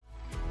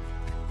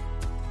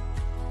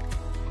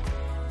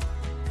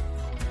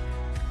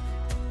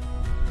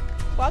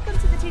Welcome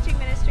to the teaching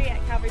ministry at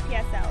Calvary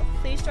PSL.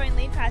 Please join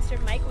lead pastor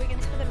Mike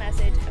Wiggins for the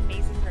message,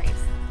 Amazing Grace.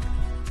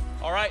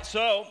 All right,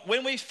 so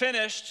when we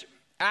finished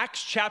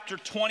Acts chapter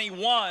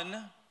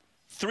 21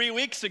 3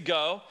 weeks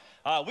ago,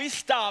 we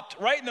stopped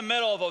right in the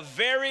middle of a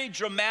very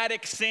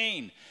dramatic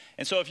scene.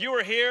 And so if you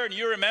were here and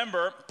you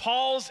remember,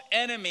 Paul's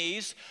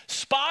enemies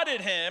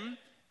spotted him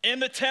in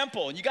the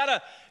temple. And you got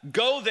to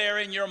go there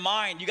in your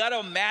mind. You got to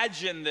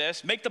imagine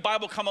this. Make the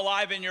Bible come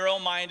alive in your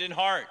own mind and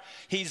heart.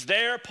 He's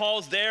there.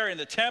 Paul's there in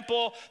the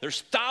temple.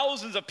 There's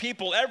thousands of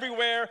people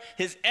everywhere.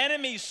 His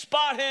enemies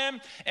spot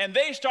him, and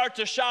they start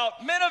to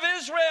shout, "Men of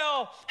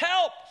Israel,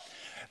 help!"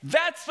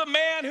 That's the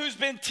man who's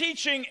been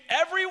teaching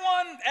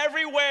everyone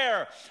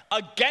everywhere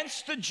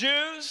against the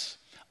Jews,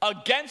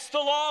 against the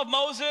law of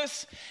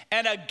Moses,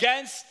 and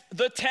against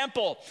the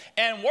temple.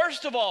 And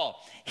worst of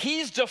all,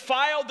 he's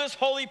defiled this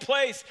holy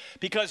place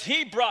because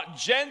he brought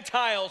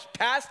Gentiles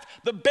past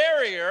the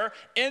barrier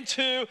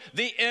into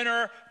the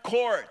inner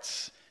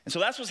courts. And so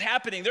that's what's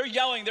happening. They're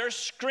yelling, they're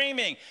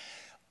screaming.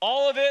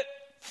 All of it,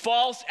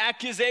 false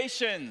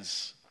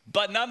accusations.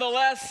 But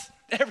nonetheless,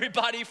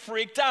 everybody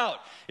freaked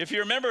out. If you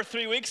remember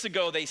 3 weeks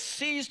ago, they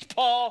seized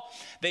Paul,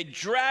 they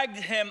dragged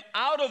him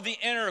out of the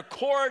inner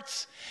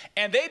courts,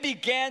 and they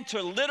began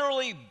to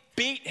literally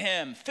beat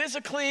him,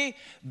 physically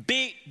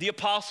beat the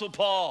Apostle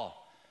Paul,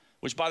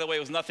 which, by the way,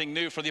 was nothing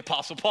new for the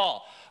Apostle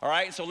Paul. All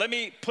right, so let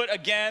me put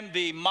again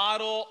the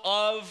model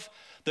of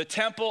the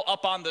temple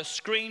up on the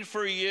screen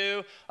for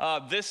you.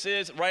 This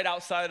is right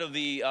outside of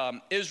the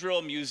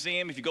Israel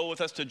Museum. If you go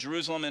with us to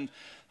Jerusalem and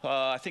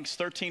I think it's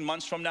 13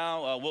 months from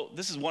now.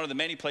 This is one of the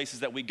many places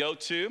that we go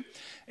to.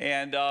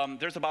 And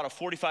there's about a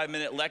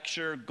 45-minute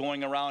lecture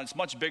going around. It's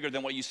much bigger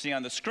than what you see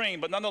on the screen.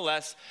 But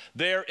nonetheless,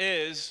 there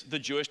is the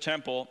Jewish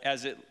temple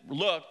as it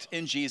looked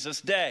in Jesus'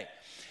 day.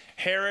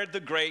 Herod the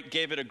Great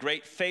gave it a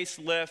great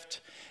facelift.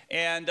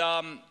 And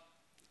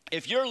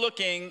if you're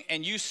looking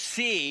and you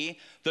see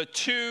the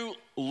two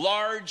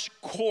large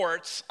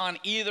courts on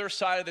either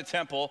side of the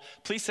temple,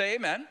 please say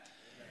amen.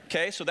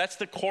 Okay, so that's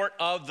the court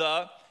of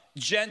the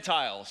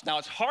Gentiles. Now,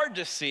 it's hard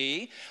to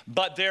see,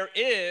 but there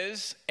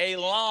is a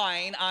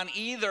line on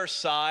either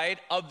side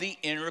of the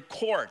inner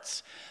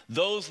courts.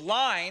 Those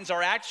lines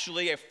are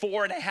actually a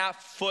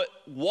 4.5-foot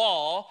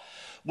wall,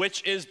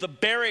 which is the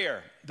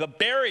barrier. The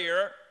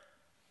barrier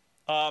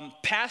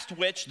past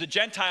which the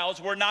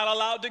Gentiles were not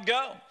allowed to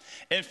go.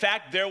 In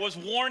fact, there was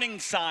warning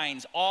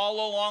signs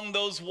all along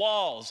those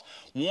walls,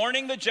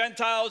 warning the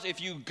Gentiles, if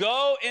you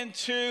go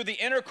into the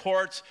inner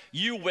courts,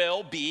 you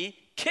will be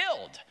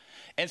killed.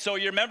 And so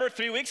you remember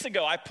 3 weeks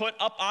ago, I put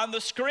up on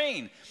the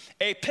screen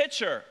a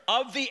picture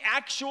of the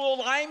actual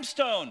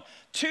limestone,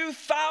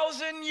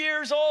 2,000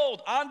 years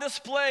old, on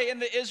display in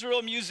the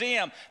Israel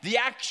Museum, the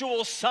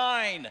actual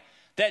sign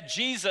that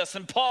Jesus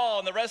and Paul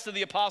and the rest of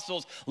the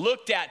apostles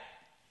looked at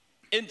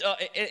in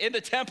the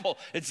temple.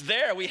 It's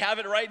there. We have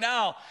it right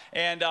now.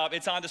 And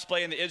it's on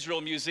display in the Israel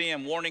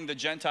Museum, warning the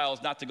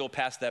Gentiles not to go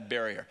past that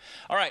barrier.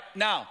 All right,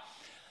 now,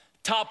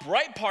 top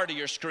right part of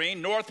your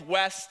screen,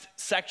 northwest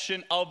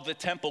section of the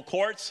temple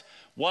courts,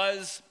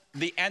 was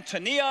the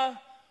Antonia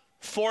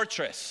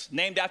Fortress,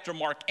 named after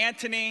Mark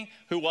Antony,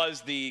 who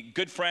was the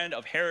good friend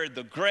of Herod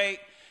the Great.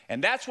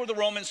 And that's where the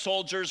Roman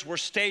soldiers were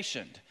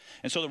stationed.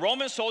 And so the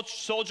Roman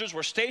soldiers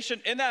were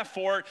stationed in that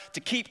fort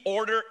to keep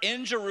order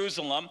in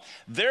Jerusalem.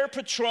 They're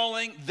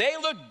patrolling. They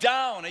look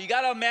down. And you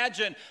got to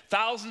imagine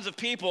thousands of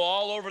people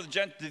all over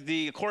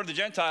the court of the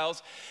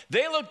Gentiles.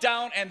 They look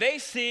down and they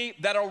see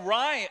that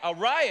a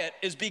riot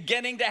is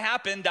beginning to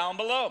happen down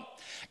below.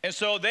 And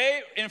so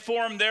they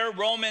inform their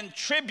Roman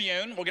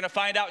tribune. We're going to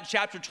find out in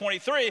chapter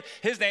 23.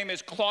 His name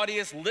is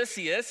Claudius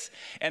Lysias.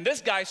 And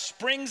this guy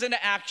springs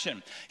into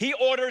action. He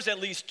orders at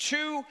least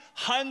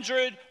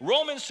 200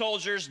 Roman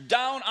soldiers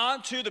down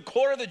onto the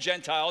court of the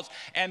Gentiles.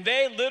 And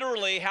they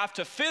literally have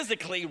to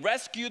physically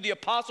rescue the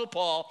Apostle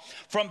Paul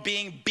from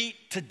being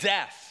beat to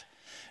death.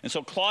 And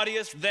so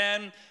Claudius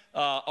then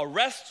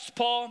arrests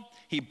Paul.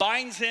 He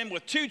binds him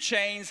with 2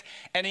 chains.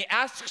 And he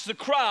asks the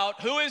crowd,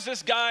 who is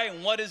this guy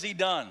and what has he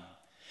done?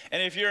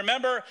 And if you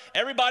remember,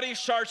 everybody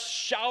starts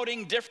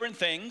shouting different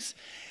things.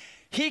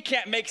 He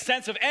can't make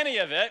sense of any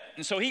of it.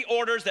 And so he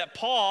orders that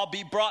Paul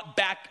be brought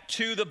back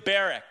to the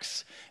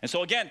barracks. And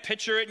so again,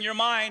 picture it in your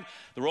mind.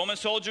 The Roman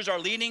soldiers are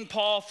leading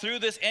Paul through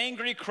this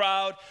angry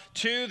crowd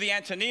to the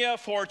Antonia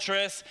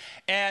Fortress.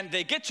 And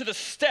they get to the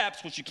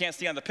steps, which you can't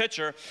see on the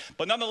picture.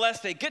 But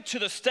nonetheless, they get to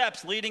the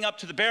steps leading up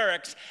to the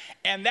barracks.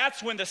 And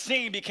that's when the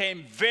scene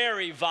became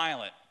very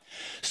violent.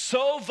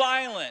 So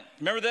violent,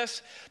 remember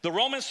this? The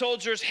Roman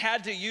soldiers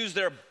had to use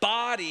their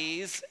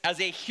bodies as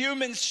a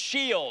human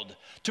shield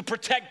to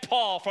protect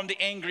Paul from the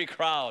angry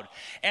crowd.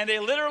 And they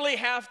literally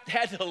had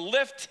to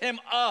lift him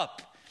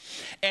up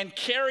and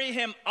carry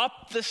him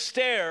up the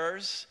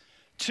stairs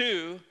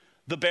to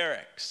the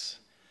barracks.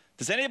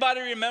 Does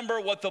anybody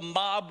remember what the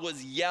mob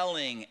was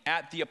yelling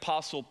at the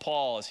Apostle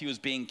Paul as he was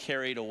being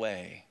carried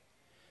away?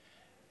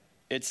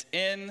 It's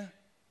in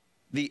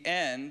the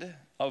end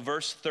of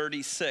verse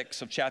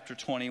 36 of chapter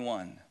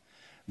 21.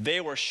 They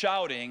were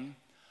shouting,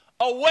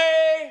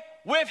 "Away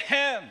with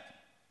him!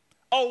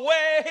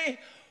 Away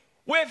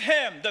with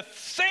him. The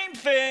same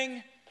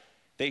thing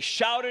they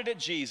shouted at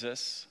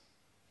Jesus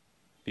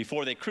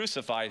before they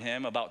crucified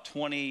him about a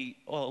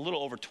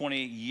little over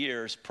 20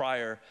 years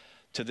prior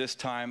to this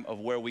time of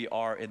where we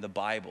are in the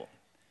Bible.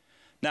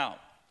 Now,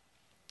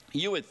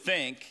 you would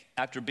think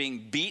after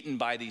being beaten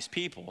by these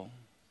people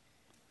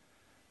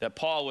that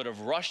Paul would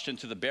have rushed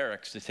into the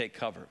barracks to take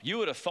cover. You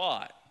would have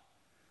thought,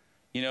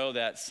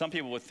 that some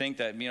people would think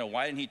that,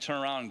 why didn't he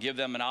turn around and give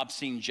them an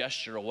obscene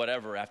gesture or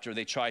whatever after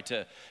they tried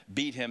to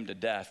beat him to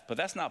death? But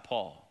that's not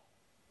Paul.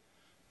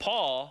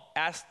 Paul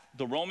asked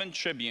the Roman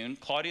tribune,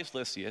 Claudius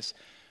Lysias,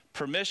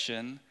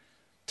 permission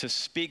to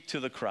speak to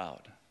the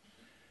crowd.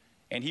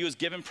 And he was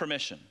given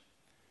permission.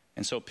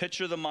 And so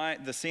picture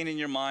the scene in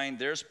your mind.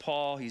 There's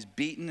Paul. He's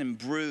beaten and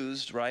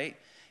bruised, right?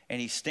 And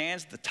he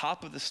stands at the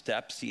top of the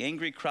steps. The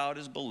angry crowd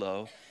is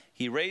below.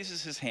 He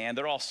raises his hand.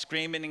 They're all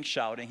screaming and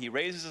shouting. He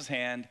raises his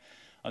hand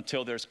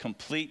until there's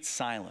complete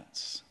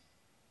silence.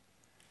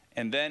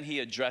 And then he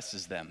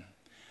addresses them.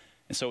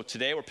 And so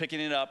today we're picking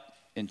it up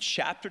in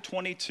chapter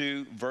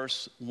 22,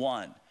 verse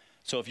 1.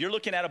 So if you're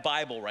looking at a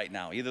Bible right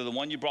now, either the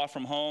one you brought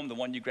from home, the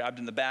one you grabbed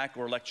in the back,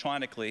 or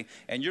electronically,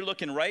 and you're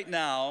looking right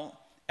now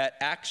at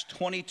Acts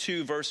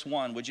 22, verse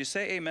 1, would you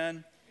say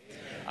amen?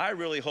 Amen. I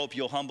really hope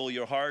you'll humble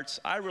your hearts.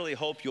 I really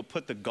hope you'll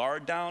put the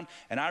guard down,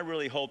 and I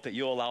really hope that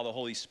you'll allow the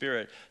Holy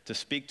Spirit to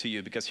speak to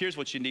you, because here's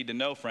what you need to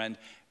know, friend.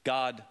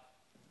 God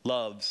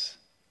loves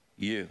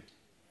you.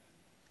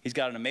 He's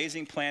got an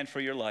amazing plan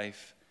for your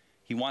life.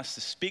 He wants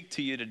to speak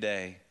to you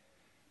today,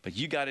 but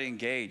you got to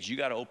engage. You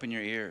got to open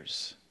your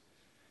ears.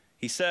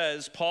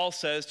 Paul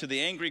says to the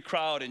angry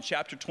crowd in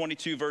chapter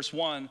 22, verse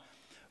 1,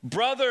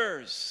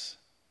 brothers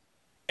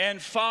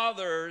and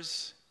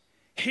fathers,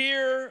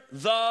 hear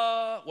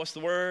what's the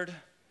word?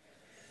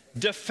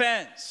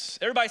 Defense.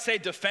 Everybody say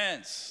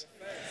defense.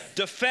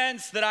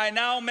 Defense that I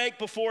now make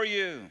before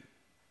you.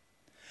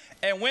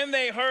 And when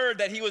they heard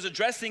that he was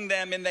addressing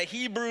them in the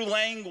Hebrew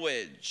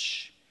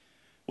language,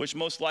 which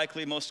most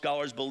likely most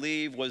scholars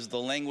believe was the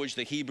language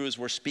the Hebrews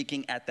were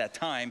speaking at that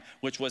time,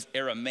 which was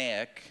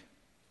Aramaic,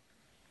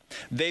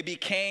 they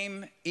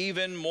became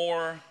even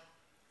more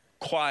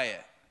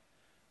quiet.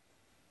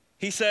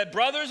 He said,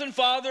 brothers and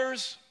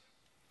fathers,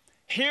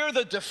 hear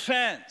the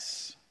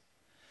defense.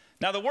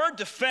 Now the word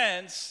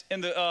defense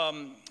in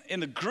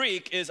the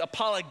Greek is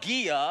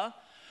apologia,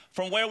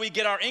 from where we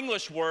get our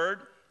English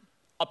word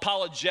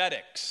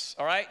apologetics,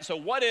 all right? So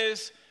what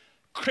is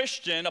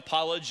Christian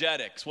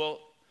apologetics? Well,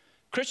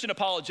 Christian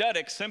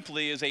apologetics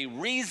simply is a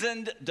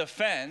reasoned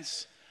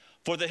defense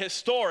for the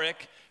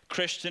historic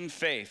Christian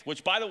faith,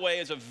 which, by the way,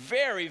 is a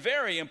very,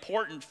 very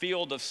important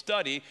field of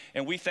study,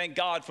 and we thank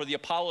God for the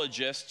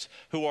apologists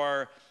who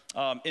are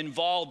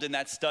involved in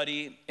that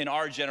study in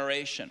our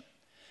generation.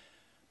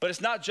 But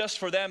it's not just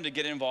for them to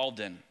get involved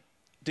in.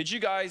 Did you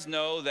guys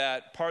know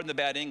that, pardon the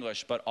bad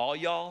English, but all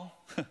y'all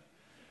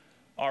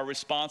are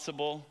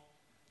responsible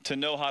to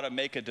know how to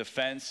make a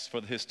defense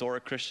for the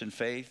historic Christian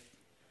faith?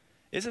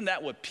 Isn't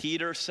that what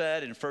Peter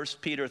said in 1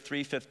 Peter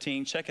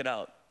 3:15? Check it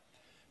out.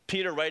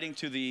 Peter, writing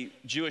to the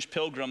Jewish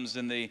pilgrims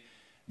in the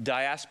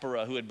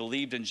diaspora who had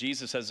believed in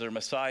Jesus as their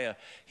Messiah,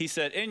 he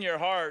said, in your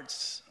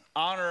hearts,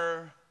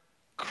 honor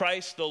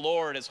Christ the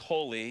Lord as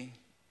holy.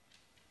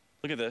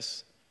 Look at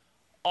this.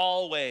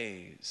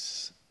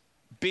 Always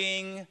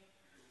being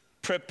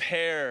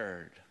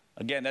prepared.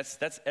 Again,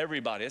 that's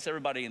everybody. That's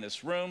everybody in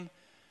this room.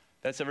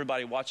 That's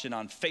everybody watching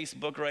on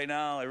Facebook right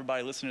now.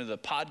 Everybody listening to the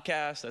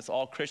podcast. That's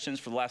all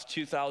Christians for the last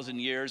 2,000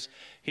 years.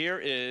 Here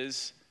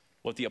is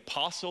what the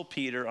Apostle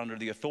Peter, under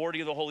the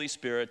authority of the Holy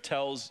Spirit,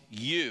 tells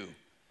you.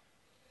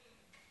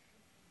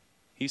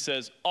 He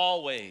says,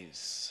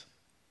 always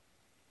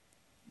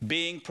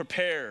being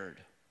prepared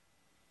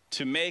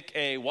to make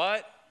a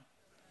what?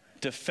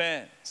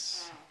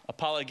 Defense.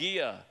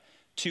 Apologia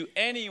to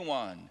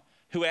anyone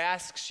who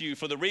asks you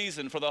for the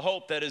reason, for the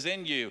hope that is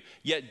in you,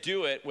 yet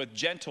do it with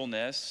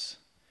gentleness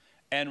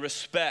and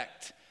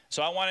respect.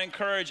 So I want to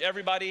encourage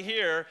everybody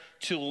here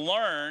to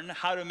learn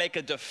how to make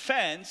a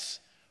defense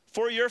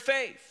for your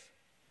faith.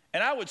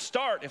 And I would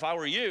start, if I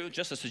were you,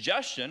 just a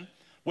suggestion,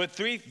 with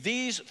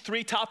these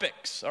three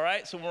topics, all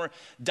right? So when we're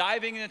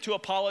diving into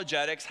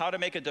apologetics, how to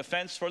make a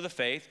defense for the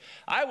faith,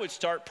 I would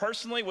start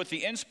personally with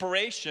the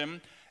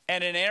inspiration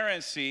and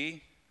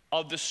inerrancy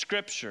of the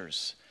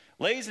scriptures.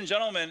 Ladies and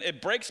gentlemen,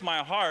 it breaks my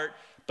heart,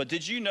 but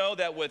did you know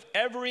that with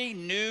every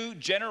new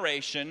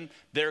generation,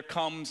 there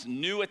comes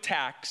new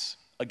attacks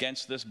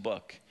against this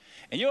book?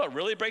 And you know what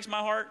really breaks my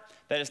heart?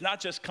 That it's not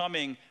just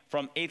coming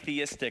from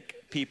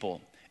atheistic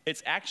people.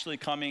 It's actually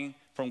coming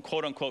from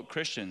quote-unquote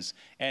Christians.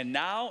 And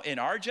now in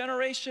our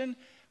generation,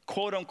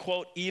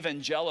 quote-unquote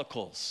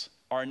evangelicals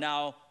are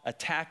now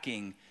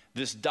attacking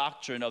this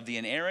doctrine of the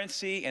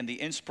inerrancy and the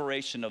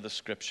inspiration of the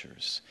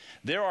scriptures.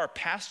 There are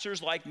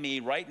pastors like me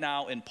right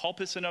now in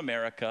pulpits in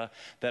America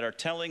that are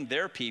telling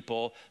their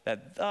people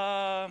that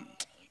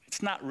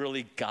it's not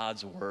really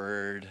God's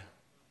word.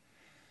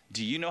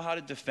 Do you know how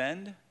to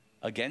defend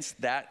against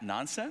that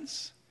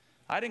nonsense?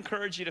 I'd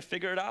encourage you to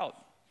figure it out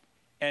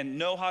and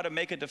know how to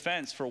make a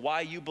defense for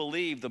why you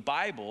believe the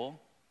Bible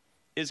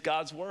is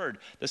God's word.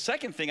 The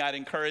second thing I'd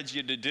encourage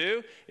you to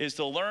do is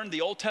to learn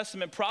the Old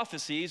Testament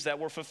prophecies that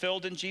were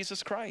fulfilled in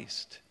Jesus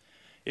Christ.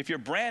 If you're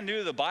brand new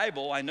to the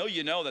Bible, I know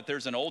you know that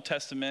there's an Old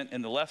Testament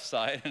in the left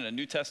side and a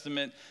New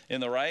Testament in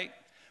the right.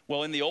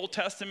 Well, in the Old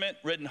Testament,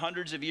 written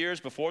hundreds of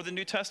years before the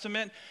New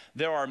Testament,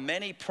 there are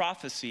many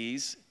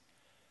prophecies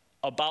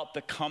about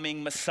the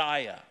coming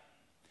Messiah.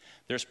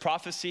 There's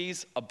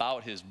prophecies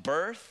about his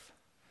birth.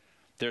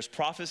 There's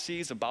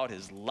prophecies about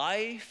his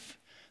life.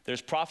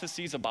 There's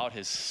prophecies about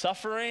his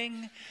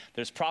suffering.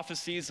 There's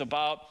prophecies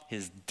about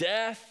his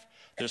death.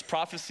 There's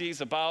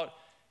prophecies about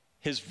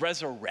his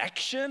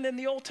resurrection in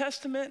the Old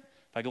Testament.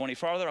 If I go any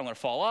farther, I'm going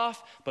to fall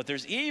off. But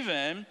there's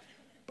even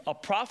a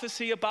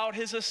prophecy about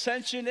his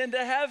ascension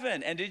into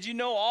heaven. And did you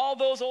know all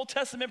those Old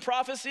Testament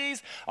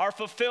prophecies are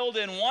fulfilled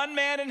in one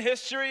man in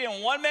history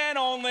and one man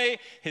only?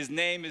 His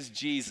name is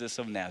Jesus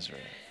of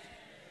Nazareth.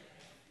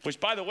 Which,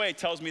 by the way,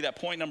 tells me that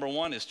point number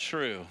one is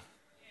true.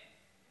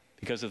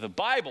 Because if the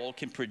Bible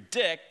can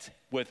predict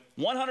with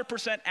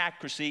 100%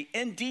 accuracy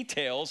in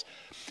details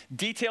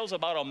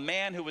about a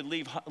man who would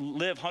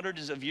live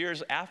hundreds of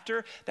years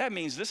after, that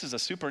means this is a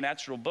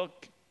supernatural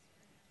book.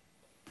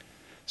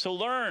 So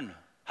learn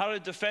how to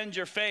defend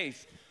your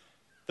faith.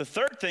 The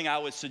third thing I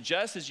would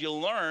suggest is you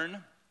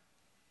learn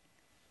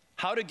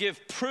how to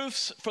give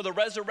proofs for the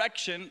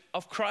resurrection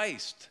of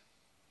Christ.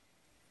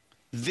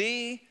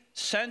 The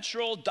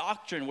central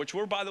doctrine, which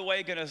we're, by the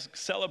way, going to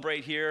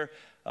celebrate here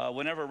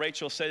whenever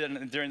Rachel said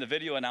it during the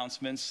video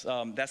announcements,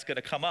 that's going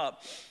to come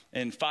up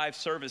in 5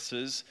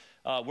 services.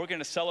 We're going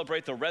to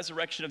celebrate the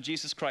resurrection of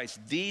Jesus Christ,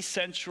 the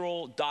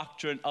central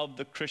doctrine of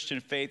the Christian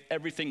faith.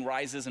 Everything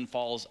rises and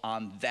falls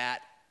on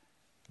that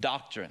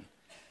doctrine.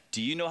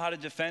 Do you know how to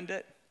defend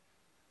it?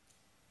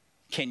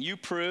 Can you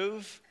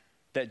prove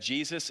that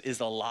Jesus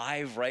is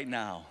alive right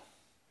now?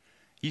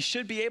 You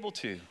should be able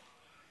to.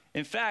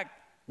 In fact,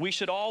 we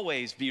should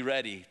always be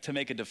ready to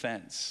make a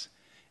defense.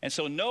 And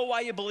so know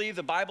why you believe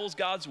the Bible is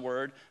God's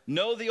word,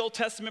 know the Old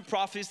Testament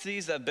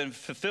prophecies that have been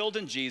fulfilled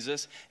in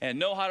Jesus, and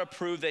know how to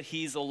prove that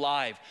he's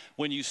alive.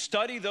 When you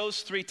study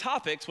those 3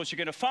 topics, what you're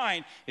going to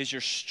find is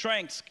your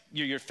strengths,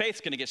 your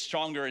faith's going to get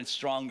stronger and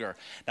stronger.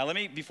 Now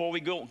before we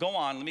go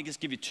on, let me just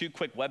give you 2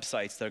 quick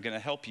websites that are going to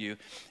help you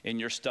in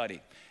your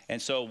study.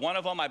 And so one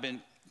of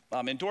them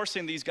I'm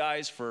endorsing these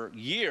guys for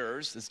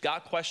years. It's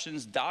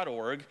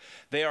gotquestions.org.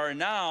 They are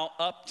now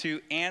up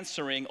to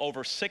answering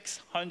over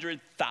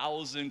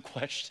 600,000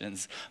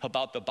 questions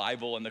about the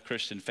Bible and the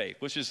Christian faith,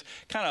 which is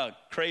kind of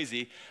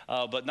crazy,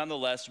 but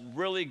nonetheless,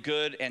 really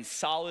good and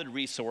solid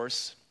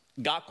resource,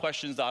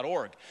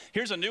 gotquestions.org.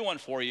 Here's a new one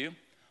for you,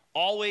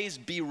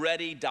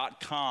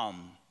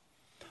 alwaysbeready.com.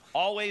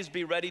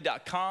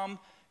 Alwaysbeready.com.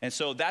 And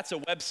so that's a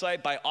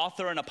website by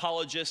author and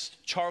apologist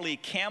Charlie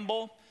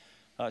Campbell.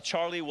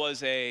 Charlie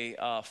was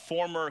a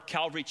former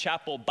Calvary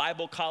Chapel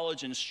Bible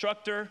College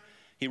instructor.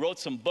 He wrote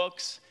some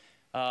books.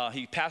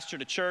 He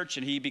pastored a church,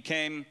 and he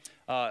became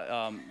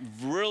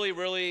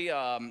really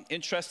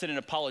interested in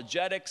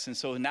apologetics. And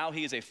so now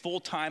he is a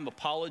full-time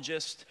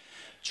apologist.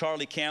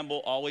 Charlie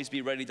Campbell,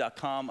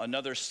 alwaysbeready.com,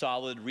 another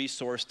solid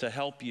resource to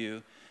help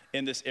you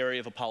in this area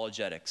of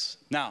apologetics.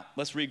 Now,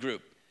 let's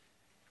regroup.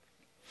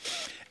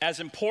 As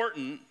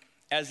important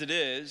as it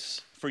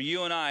is for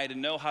you and I to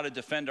know how to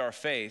defend our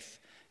faith,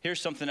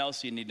 here's something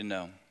else you need to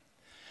know.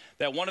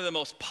 That one of the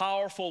most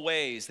powerful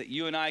ways that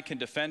you and I can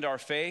defend our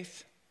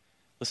faith,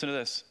 listen to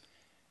this,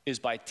 is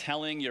by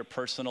telling your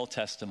personal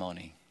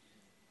testimony.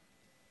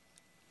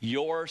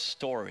 Your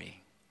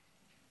story.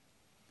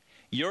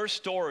 Your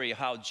story of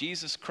how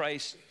Jesus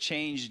Christ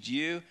changed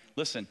you.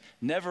 Listen,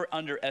 never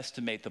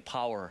underestimate the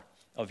power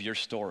of your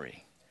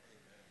story.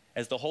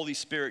 As the Holy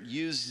Spirit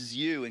uses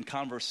you in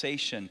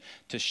conversation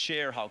to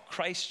share how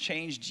Christ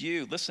changed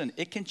you. Listen,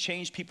 it can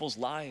change people's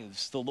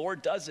lives. The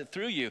Lord does it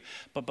through you.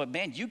 But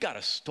man, you got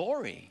a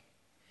story.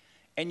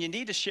 And you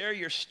need to share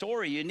your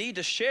story. You need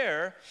to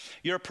share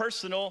your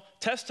personal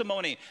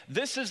testimony.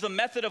 This is the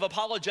method of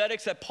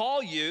apologetics that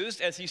Paul used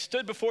as he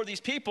stood before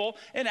these people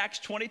in Acts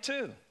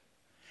 22.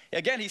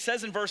 Again, he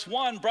says in verse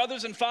 1,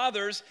 brothers and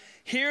fathers,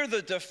 hear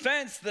the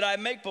defense that I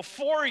make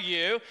before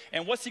you.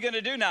 And what's he going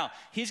to do now?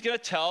 He's going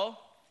to tell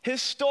his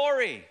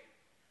story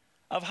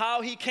of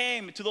how he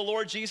came to the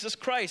Lord Jesus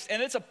Christ.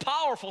 And it's a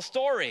powerful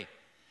story.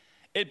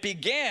 It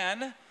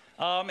began,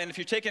 and if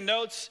you're taking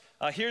notes,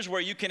 here's where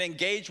you can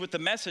engage with the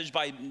message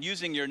by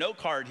using your note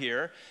card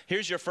here.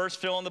 Here's your first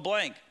fill in the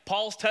blank.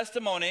 Paul's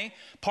testimony,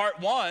 part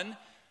 1,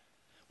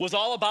 was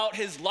all about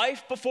his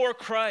life before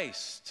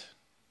Christ.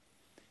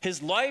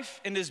 His life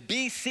in his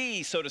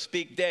BC, so to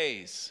speak,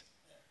 days.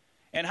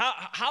 And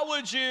how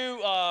would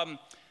you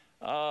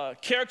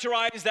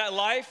characterize that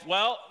life?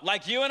 Well,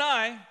 like you and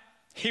I,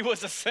 he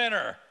was a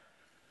sinner.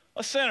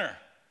 A sinner.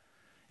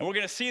 And we're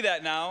going to see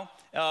that now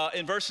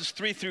in verses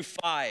 3 through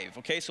 5.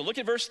 Okay, so look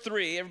at verse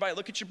 3. Everybody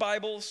look at your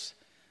Bibles.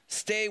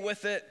 Stay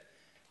with it.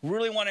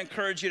 Really want to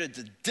encourage you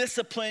to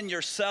discipline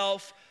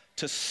yourself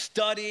to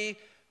study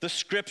the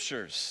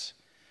scriptures.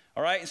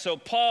 All right, and so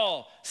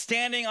Paul,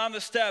 standing on the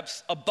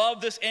steps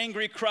above this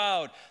angry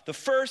crowd, the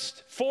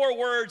first 4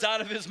 words out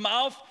of his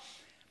mouth,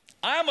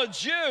 I'm a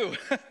Jew.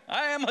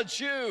 I am a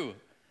Jew.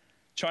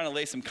 Trying to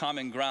lay some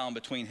common ground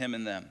between him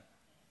and them.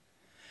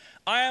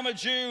 I am a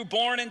Jew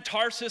born in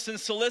Tarsus in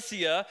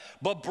Cilicia,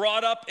 but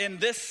brought up in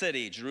this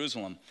city,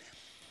 Jerusalem.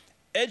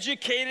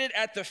 Educated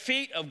at the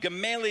feet of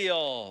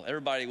Gamaliel.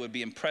 Everybody would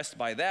be impressed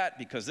by that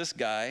because this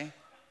guy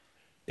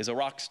is a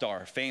rock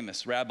star,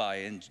 famous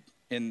rabbi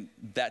in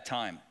that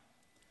time.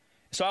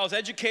 So I was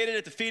educated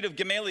at the feet of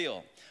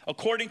Gamaliel,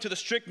 according to the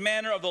strict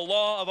manner of the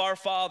law of our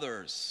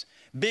fathers,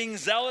 being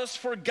zealous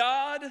for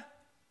God,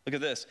 look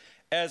at this,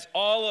 as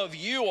all of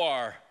you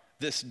are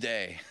this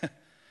day.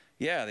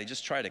 Yeah, they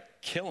just try to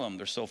kill him.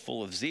 They're so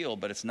full of zeal,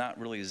 but it's not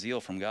really zeal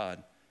from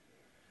God.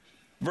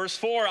 Verse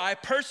 4, I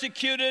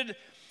persecuted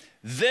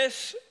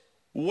this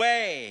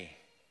way.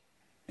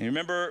 And you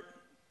remember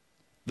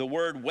the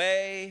word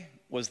way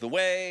was the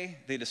way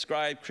they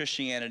described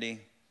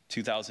Christianity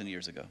 2,000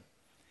 years ago.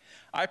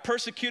 I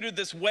persecuted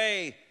this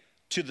way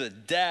to the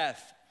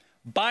death,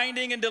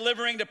 binding and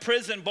delivering to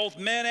prison both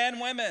men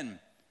and women,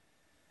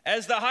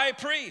 as the high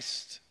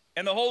priest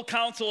and the whole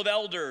council of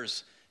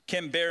elders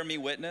can bear me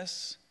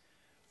witness.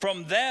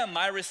 From them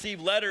I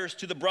received letters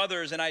to the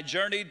brothers, and I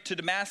journeyed to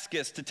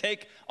Damascus to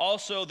take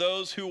also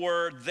those who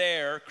were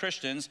there,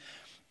 Christians,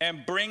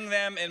 and bring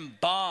them in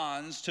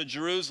bonds to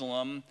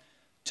Jerusalem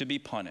to be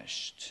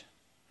punished.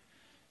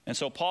 And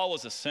so Paul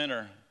was a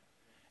sinner.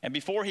 And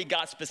before he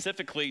got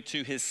specifically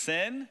to his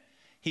sin,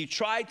 he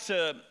tried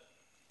to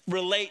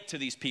relate to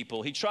these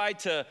people. He tried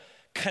to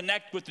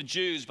connect with the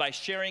Jews by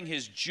sharing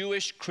his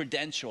Jewish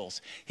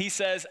credentials. He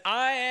says,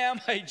 I am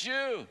a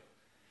Jew.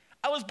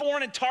 I was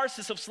born in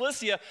Tarsus of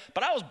Cilicia,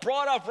 but I was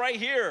brought up right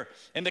here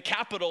in the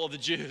capital of the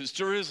Jews,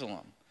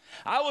 Jerusalem.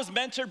 I was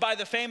mentored by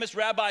the famous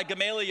Rabbi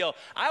Gamaliel.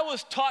 I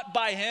was taught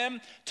by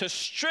him to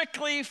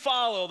strictly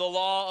follow the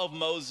law of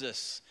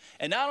Moses.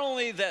 And not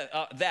only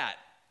that,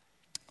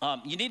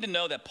 you need to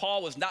know that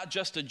Paul was not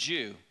just a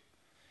Jew.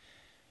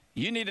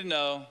 You need to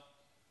know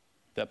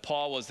that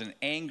Paul was an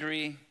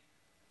angry,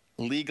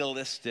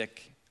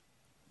 legalistic,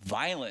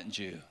 violent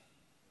Jew.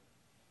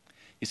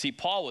 You see,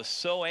 Paul was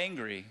so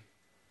angry,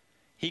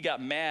 he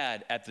got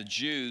mad at the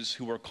Jews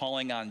who were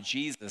calling on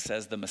Jesus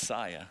as the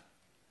Messiah.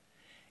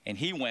 And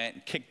he went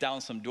and kicked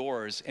down some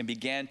doors and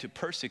began to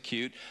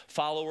persecute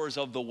followers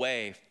of the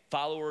way,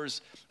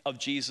 followers of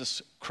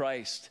Jesus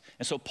Christ.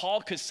 And so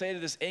Paul could say to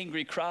this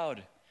angry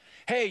crowd,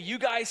 hey, you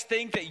guys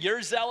think that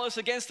you're zealous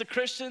against the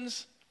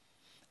Christians?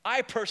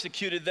 I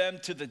persecuted them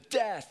to the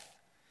death.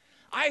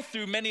 I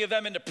threw many of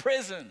them into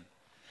prison.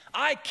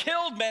 I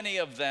killed many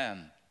of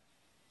them,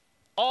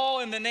 all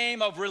in the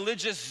name of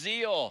religious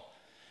zeal.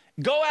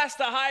 Go ask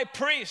the high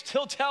priest.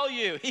 He'll tell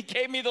you. He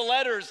gave me the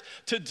letters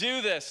to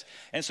do this.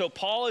 And so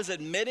Paul is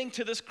admitting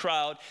to this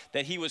crowd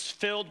that he was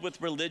filled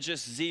with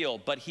religious zeal,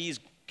 but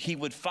he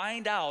would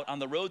find out on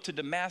the road to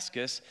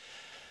Damascus,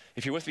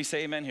 if you're with me,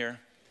 say amen here.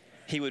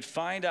 He would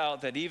find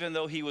out that even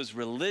though he was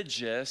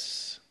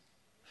religious,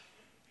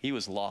 he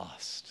was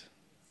lost.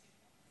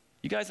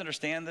 You guys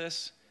understand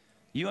this?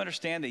 You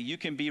understand that you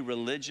can be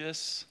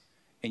religious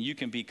and you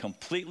can be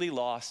completely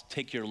lost,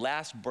 take your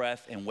last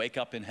breath, and wake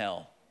up in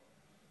hell.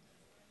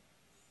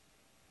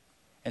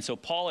 And so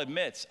Paul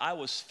admits, I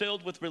was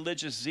filled with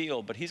religious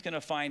zeal, but he's going to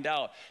find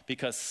out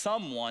because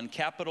someone,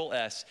 capital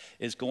S,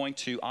 is going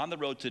to, on the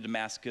road to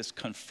Damascus,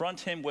 confront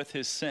him with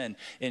his sin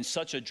in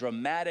such a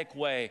dramatic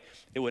way,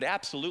 it would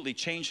absolutely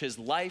change his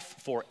life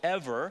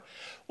forever,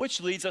 which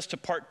leads us to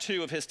part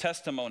 2 of his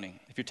testimony.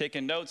 If you're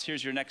taking notes,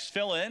 here's your next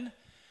fill-in.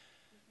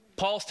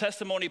 Paul's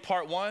testimony,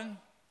 part 1,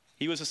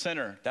 he was a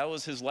sinner. That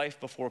was his life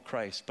before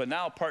Christ. But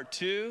now part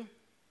 2,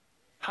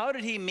 how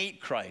did he meet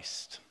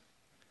Christ?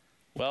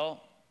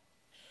 Well,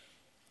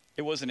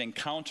 it was an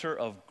encounter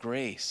of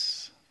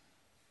grace.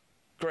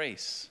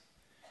 Grace.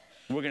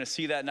 We're going to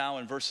see that now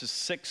in verses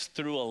 6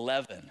 through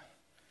 11.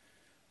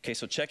 Okay,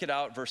 so check it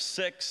out. Verse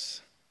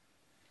 6,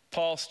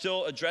 Paul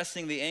still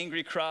addressing the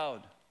angry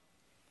crowd.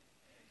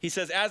 He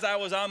says, as I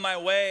was on my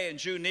way and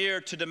drew near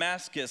to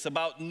Damascus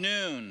about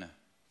noon,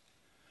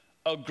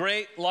 a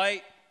great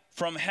light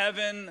from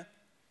heaven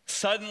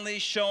suddenly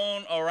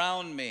shone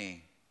around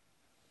me.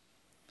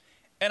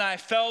 And I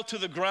fell to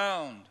the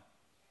ground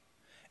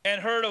and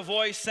heard a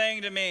voice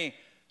saying to me,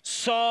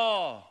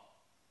 Saul,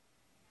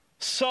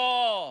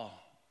 Saul.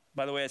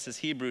 By the way, it's his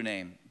Hebrew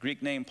name.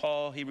 Greek name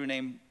Paul, Hebrew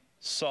name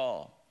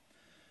Saul.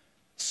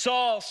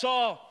 Saul,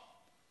 Saul,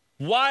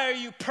 why are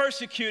you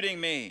persecuting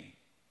me?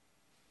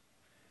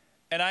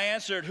 And I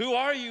answered, who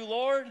are you,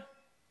 Lord?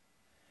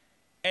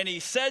 And he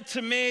said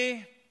to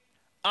me,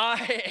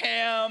 I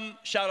am,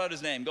 shout out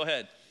his name, go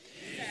ahead.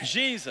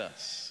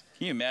 Jesus.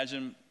 Can you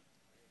imagine?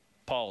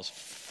 Paul's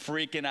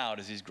freaking out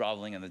as he's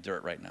groveling in the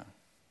dirt right now.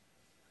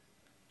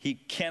 He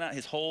cannot,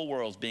 his whole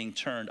world's being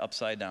turned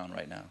upside down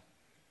right now.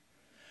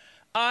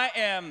 I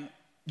am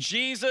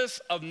Jesus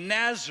of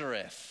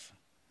Nazareth.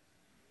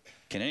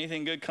 Can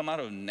anything good come out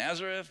of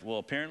Nazareth? Well,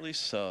 apparently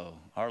so.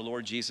 Our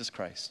Lord Jesus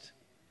Christ.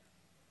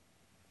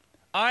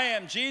 I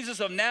am Jesus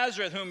of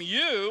Nazareth, whom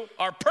you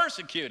are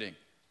persecuting.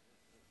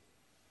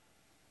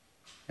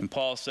 And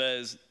Paul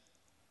says,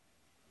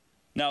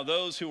 now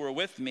those who were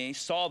with me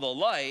saw the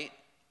light,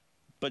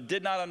 but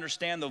did not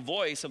understand the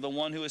voice of the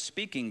one who was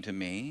speaking to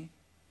me.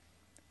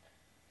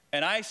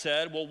 And I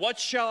said, well, what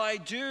shall I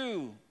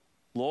do,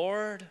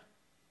 Lord?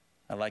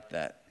 I like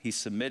that. He's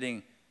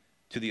submitting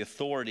to the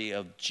authority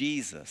of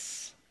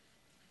Jesus.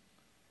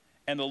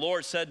 And the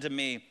Lord said to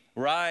me,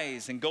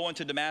 rise and go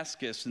into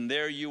Damascus, and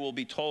there you will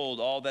be told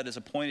all that is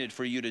appointed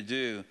for you to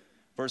do.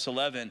 Verse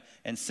 11,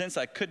 and since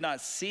I could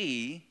not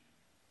see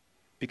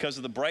because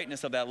of the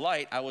brightness of that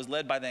light, I was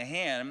led by the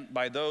hand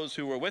by those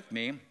who were with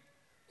me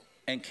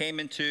and came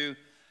into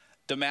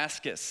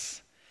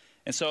Damascus.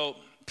 And so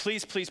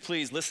please, please,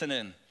 please listen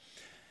in.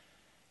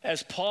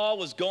 As Paul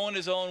was going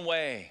his own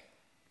way,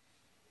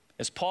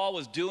 as Paul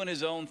was doing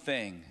his own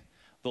thing,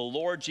 the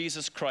Lord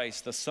Jesus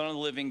Christ, the Son of the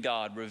living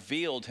God,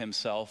 revealed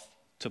himself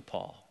to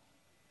Paul.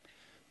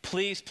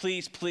 Please,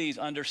 please, please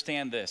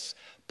understand this.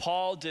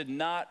 Paul did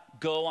not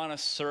go on a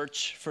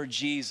search for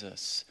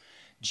Jesus.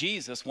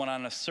 Jesus went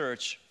on a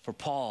search for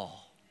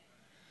Paul.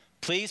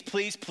 Please,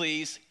 please,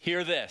 please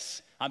hear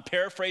this. I'm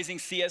paraphrasing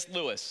C.S.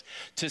 Lewis.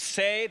 To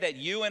say that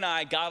you and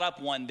I got up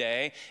one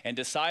day and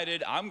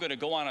decided I'm going to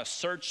go on a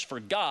search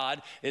for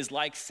God is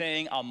like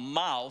saying a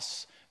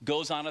mouse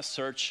goes on a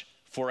search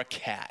for a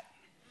cat.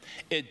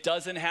 It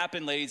doesn't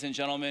happen, ladies and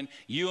gentlemen.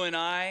 You and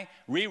I,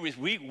 we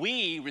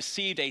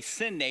received a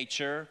sin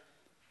nature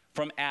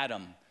from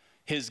Adam.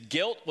 His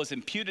guilt was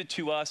imputed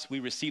to us. We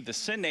received the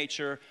sin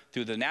nature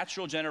through the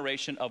natural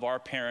generation of our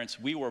parents.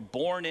 We were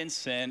born in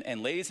sin.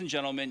 And ladies and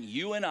gentlemen,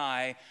 you and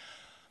I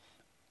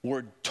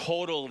were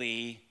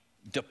totally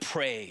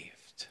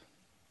depraved,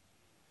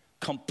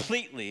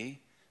 completely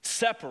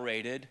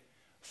separated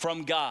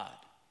from God.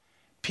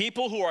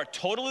 People who are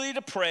totally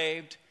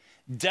depraved,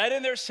 dead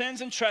in their sins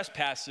and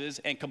trespasses,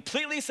 and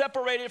completely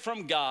separated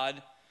from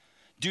God,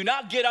 do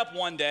not get up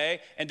one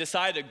day and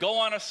decide to go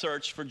on a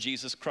search for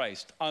Jesus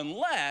Christ,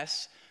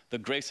 unless the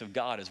grace of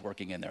God is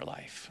working in their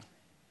life.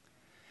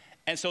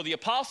 And so the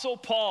Apostle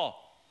Paul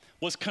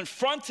was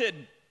confronted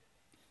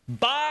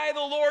by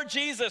the Lord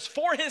Jesus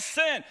for his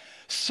sin.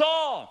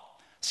 Saul,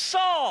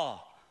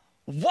 Saul,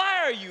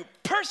 why are you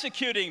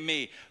persecuting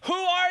me? Who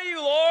are you,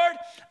 Lord?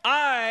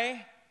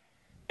 I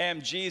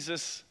am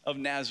Jesus of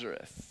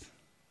Nazareth.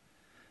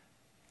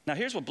 Now,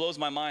 here's what blows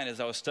my mind as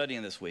I was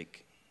studying this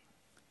week.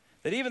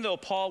 That even though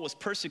Paul was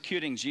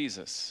persecuting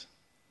Jesus,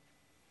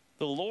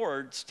 the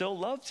Lord still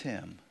loved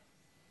him.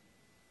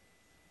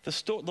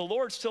 The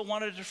Lord still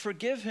wanted to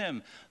forgive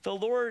him. The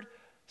Lord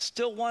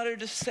still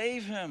wanted to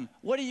save him.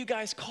 What do you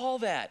guys call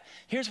that?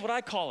 Here's what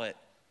I call it.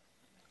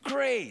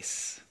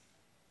 Grace.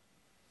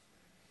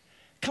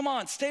 Come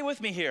on, stay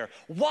with me here.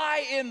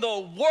 Why in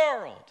the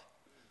world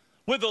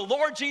would the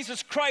Lord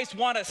Jesus Christ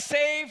want to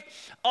save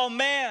a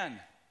man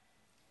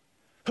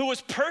who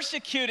was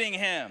persecuting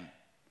him,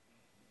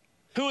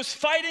 who was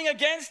fighting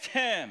against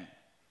him?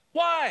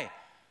 Why?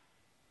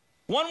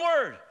 One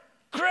word,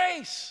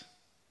 grace.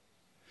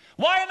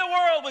 Why in the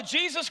world would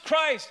Jesus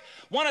Christ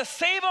want to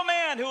save a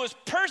man who was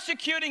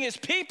persecuting his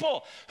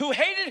people, who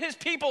hated his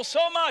people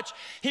so much?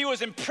 He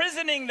was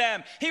imprisoning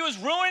them. He was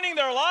ruining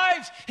their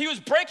lives. He was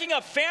breaking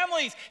up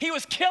families. He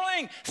was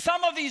killing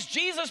some of these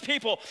Jesus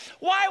people.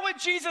 Why would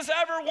Jesus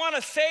ever want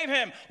to save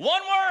him?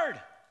 One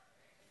word,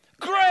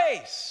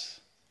 grace.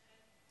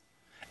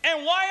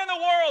 And why in the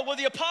world would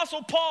the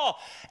Apostle Paul,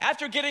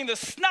 after getting the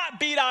snot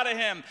beat out of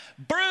him,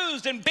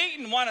 bruised and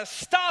beaten, want to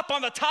stop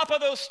on the top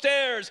of those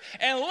stairs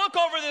and look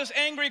over this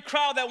angry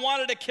crowd that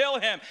wanted to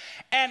kill him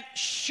and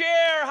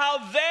share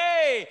how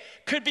they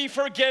could be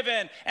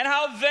forgiven and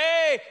how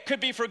they could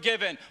be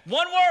forgiven?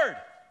 One word,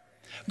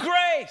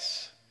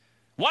 grace.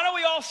 Why don't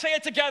we all say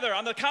it together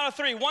on the count of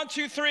three? 1,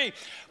 2, 3.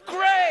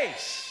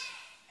 Grace.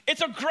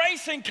 It's a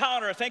grace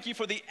encounter. Thank you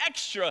for the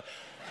extra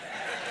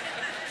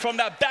from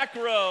that back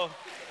row.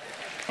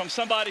 From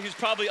somebody who's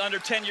probably under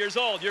 10 years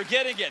old. You're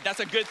getting it. That's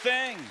a good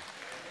thing.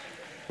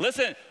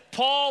 Listen,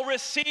 Paul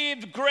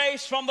received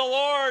grace from the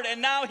Lord,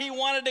 and now he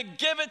wanted to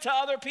give it to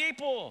other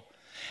people.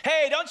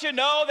 Hey, don't you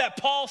know that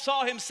Paul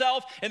saw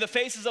himself in the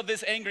faces of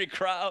this angry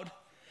crowd?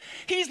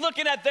 He's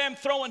looking at them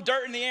throwing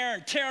dirt in the air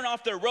and tearing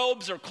off their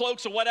robes or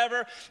cloaks or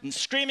whatever and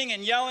screaming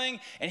and yelling,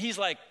 and he's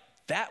like,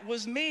 that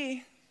was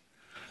me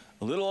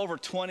a little over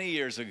 20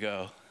 years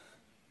ago.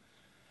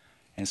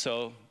 And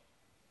so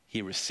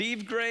he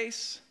received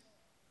grace,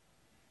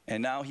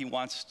 and now he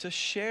wants to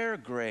share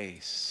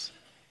grace.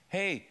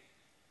 Hey,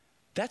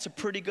 that's a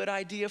pretty good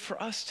idea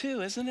for us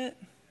too, isn't it?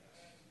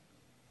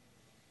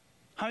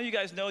 How many of you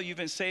guys know you've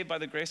been saved by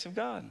the grace of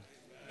God?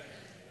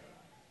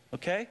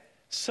 Okay,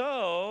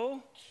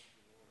 so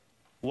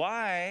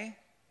why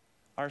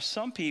are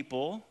some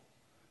people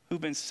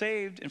who've been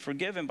saved and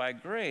forgiven by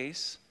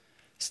grace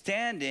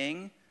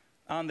standing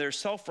on their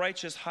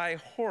self-righteous high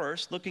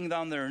horse, looking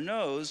down their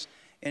nose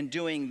and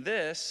doing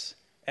this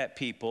at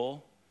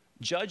people,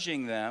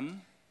 judging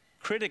them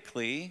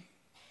critically?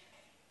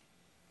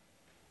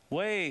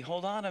 Wait,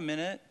 hold on a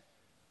minute.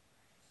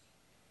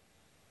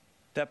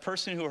 that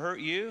person who hurt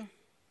you,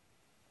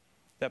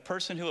 that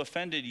person who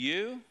offended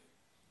you,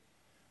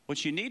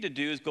 what you need to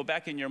do is go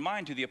back in your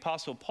mind to the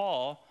Apostle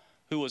Paul,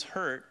 who was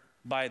hurt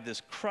by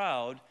this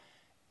crowd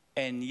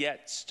and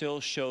yet still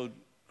showed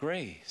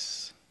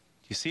grace.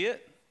 Do you see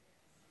it?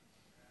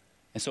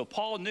 And so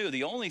Paul knew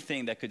the only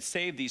thing that could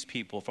save these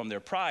people from their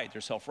pride,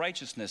 their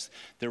self-righteousness,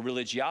 their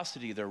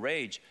religiosity, their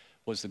rage,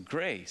 was the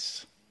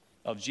grace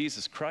of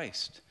Jesus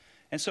Christ.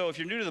 And so if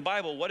you're new to the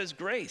Bible, what is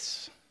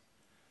grace?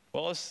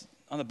 Well, it's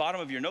on the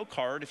bottom of your note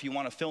card, if you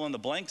want to fill in the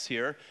blanks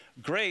here.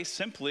 Grace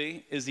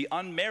simply is the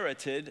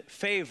unmerited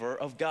favor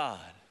of God.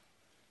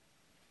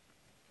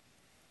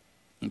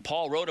 And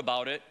Paul wrote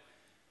about it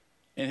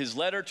in his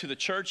letter to the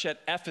church at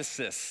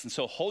Ephesus. And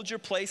so hold your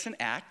place in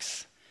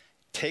Acts,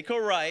 take a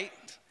right,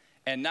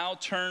 and now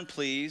turn,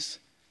 please,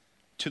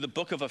 to the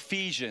book of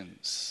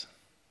Ephesians.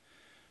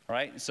 All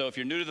right, so if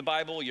you're new to the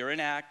Bible, you're in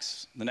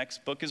Acts. The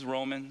next book is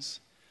Romans.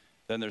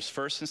 Then there's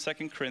 1st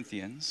and 2nd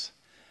Corinthians.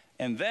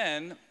 And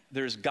then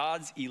there's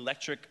God's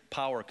electric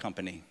power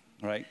company,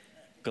 right?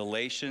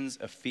 Galatians,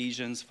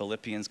 Ephesians,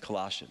 Philippians,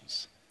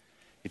 Colossians.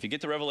 If you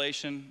get to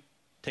Revelation,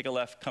 take a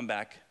left, come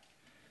back.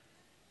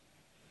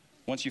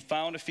 Once you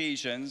found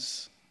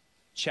Ephesians,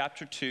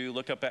 chapter 2,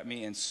 look up at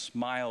me and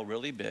smile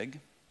really big.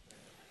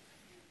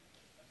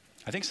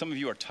 I think some of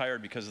you are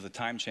tired because of the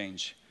time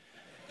change.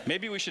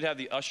 Maybe we should have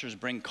the ushers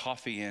bring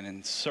coffee in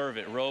and serve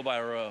it row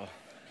by row.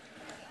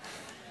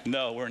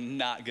 No, we're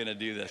not going to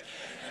do this.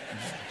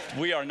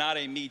 We are not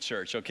a me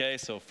church, okay?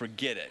 So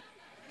forget it.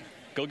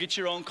 Go get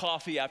your own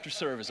coffee after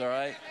service, all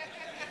right?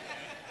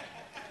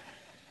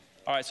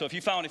 All right, so if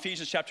you found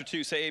Ephesians chapter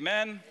 2, say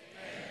amen. Amen.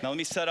 Now let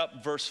me set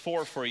up verse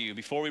 4 for you.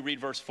 Before we read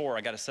verse 4,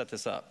 I got to set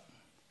this up.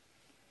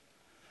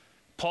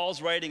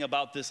 Paul's writing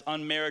about this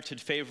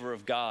unmerited favor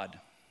of God.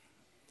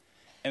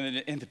 And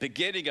in the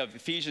beginning of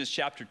Ephesians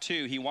chapter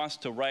 2, he wants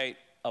to write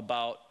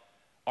about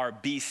our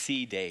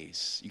BC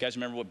days. You guys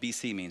remember what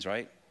BC means,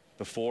 right?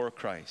 Before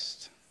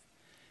Christ.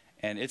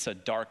 And it's a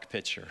dark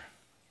picture.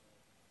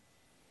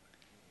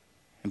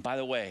 And by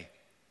the way,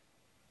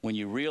 when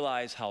you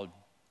realize how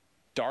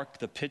dark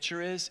the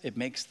picture is, it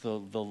makes the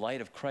light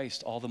of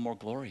Christ all the more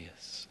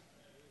glorious.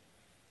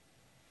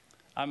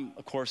 I'm,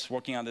 of course,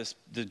 working on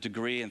the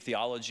degree in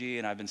theology,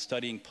 and I've been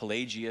studying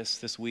Pelagius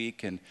this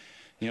week. And,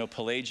 you know,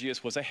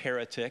 Pelagius was a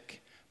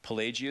heretic.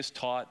 Pelagius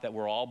taught that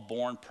we're all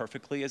born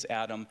perfectly as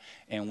Adam,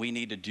 and we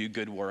need to do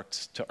good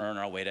works to earn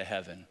our way to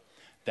heaven.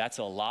 That's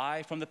a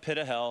lie from the pit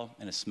of hell,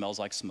 and it smells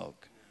like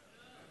smoke.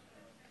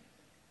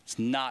 It's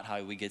not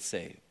how we get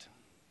saved.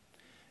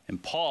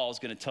 And Paul's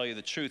going to tell you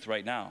the truth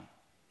right now.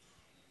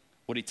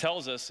 What he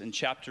tells us in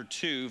chapter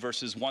 2,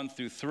 verses 1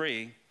 through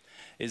 3,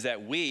 is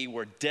that we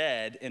were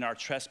dead in our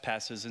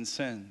trespasses and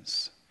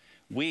sins.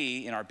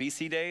 We, in our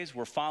BC days,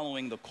 were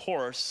following the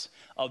course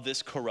of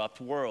this corrupt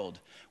world.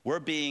 We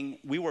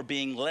were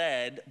being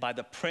led by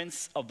the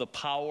prince of the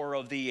power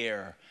of the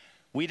air.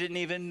 We didn't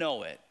even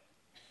know it,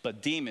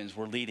 but demons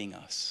were leading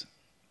us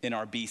in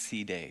our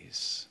BC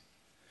days.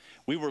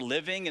 We were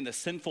living in the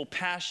sinful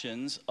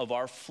passions of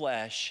our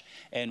flesh,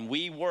 and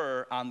we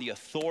were on the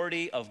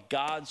authority of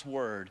God's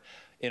word.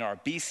 In our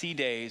BC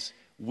days,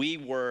 we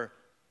were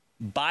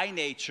by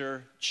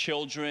nature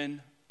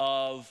children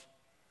of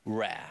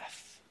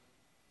wrath.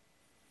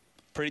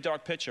 Pretty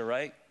dark picture,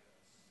 right?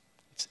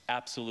 It's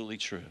absolutely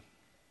true.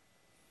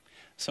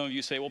 Some of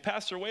you say, well,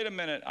 Pastor, wait a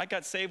minute. I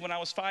got saved when I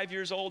was 5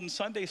 years old in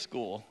Sunday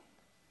school.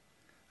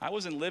 I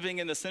wasn't living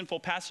in the sinful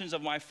passions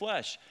of my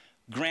flesh.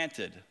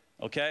 Granted,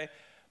 okay?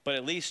 But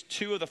at least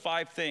 2 of the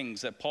 5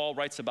 things that Paul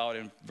writes about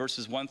in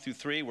verses 1 through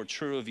 3 were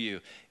true of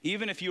you.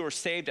 Even if you were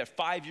saved at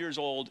 5 years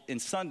old in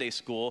Sunday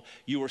school,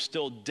 you were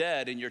still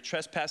dead in your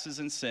trespasses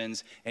and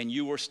sins, and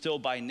you were still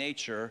by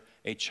nature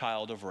a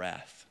child of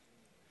wrath.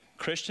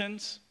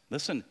 Christians,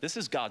 listen, this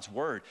is God's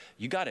word.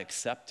 You got to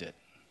accept it.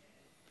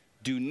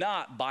 Do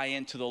not buy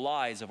into the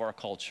lies of our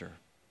culture.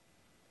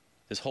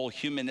 This whole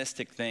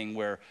humanistic thing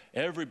where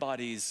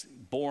everybody's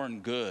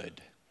born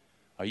good.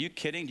 Are you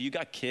kidding? Do you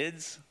got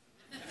kids?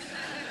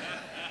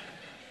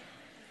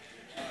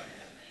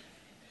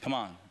 Come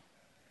on.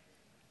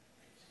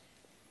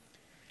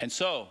 And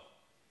so,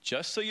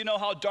 just so you know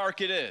how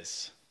dark it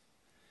is,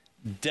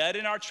 dead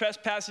in our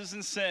trespasses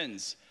and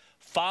sins,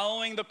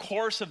 following the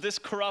course of this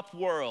corrupt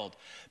world,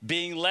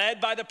 being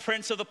led by the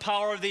prince of the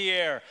power of the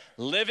air,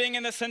 living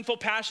in the sinful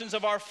passions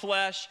of our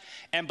flesh,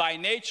 and by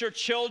nature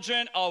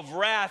children of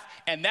wrath.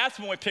 And that's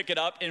when we pick it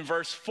up in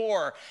verse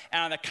 4.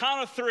 And on the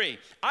count of 3,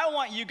 I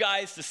want you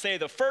guys to say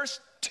the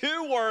first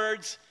 2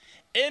 words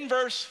in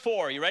verse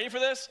 4. You ready for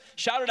this?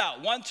 Shout it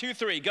out. 1, 2,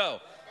 3, go.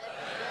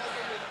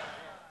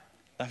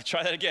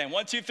 Try that again.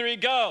 1, 2, 3,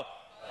 go.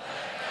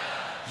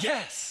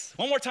 Yes.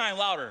 One more time,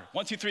 louder.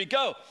 1, 2, 3,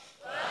 go.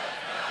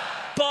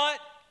 But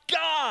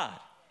God.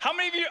 How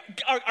many of you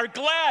are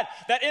glad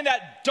that in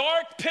that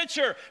dark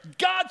picture,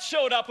 God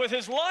showed up with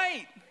his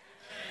light?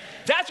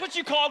 That's what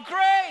you call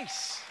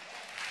grace.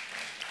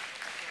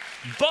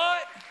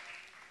 But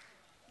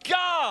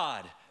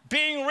God,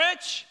 being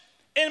rich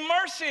in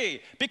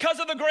mercy, because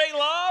of the great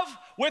love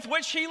with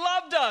which he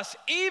loved us,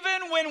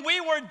 even when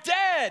we were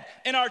dead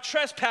in our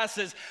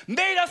trespasses,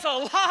 made us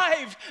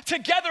alive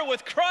together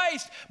with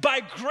Christ.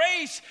 By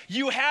grace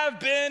you have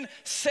been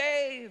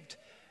saved.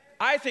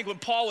 I think when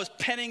Paul was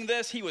penning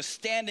this, he was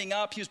standing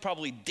up. He was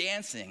probably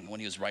dancing when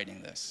he was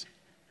writing this.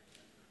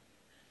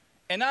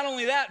 And not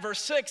only that,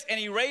 verse 6, and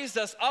he raised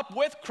us up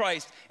with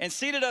Christ and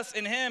seated us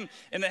in him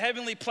in the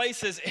heavenly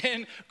places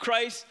in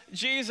Christ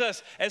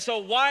Jesus. And so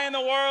why in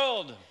the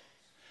world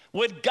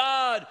would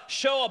God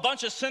show a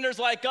bunch of sinners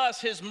like us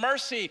his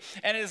mercy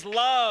and his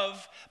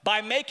love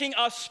by making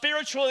us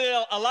spiritually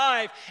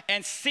alive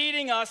and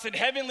seating us in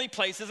heavenly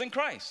places in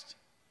Christ?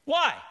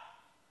 Why?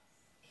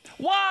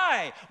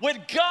 Why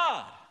would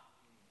God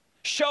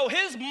show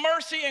his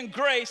mercy and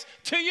grace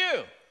to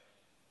you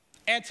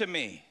and to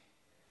me?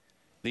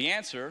 The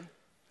answer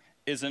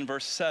is in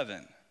verse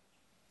 7.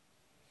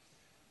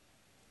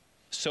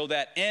 So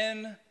that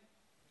in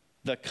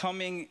the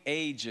coming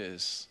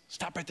ages,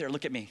 stop right there,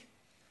 look at me.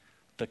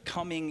 The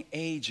coming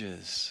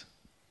ages,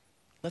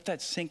 let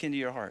that sink into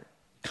your heart.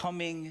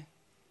 Coming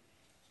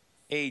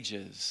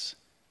ages.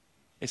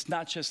 It's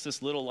not just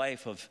this little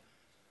life of,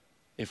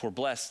 if we're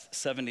blessed,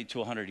 70 to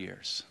 100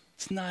 years.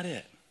 It's not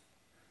it.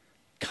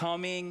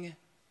 Coming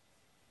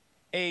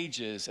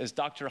ages, as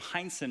Dr.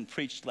 Heinzen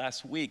preached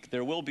last week,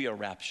 there will be a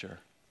rapture.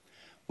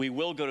 We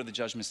will go to the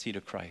judgment seat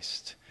of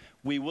Christ.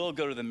 We will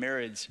go to the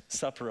marriage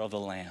supper of the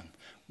Lamb.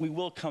 We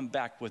will come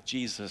back with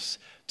Jesus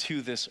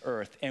to this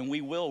earth, and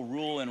we will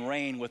rule and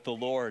reign with the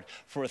Lord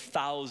for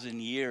 1,000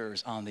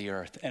 years on the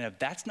earth. And if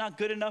that's not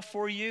good enough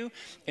for you,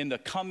 in the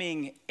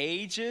coming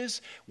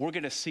ages, we're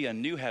going to see a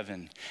new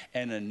heaven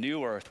and a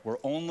new earth where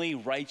only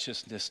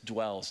righteousness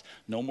dwells.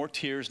 No more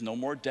tears, no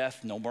more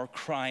death, no more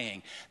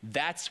crying.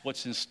 That's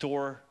what's in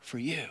store for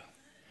you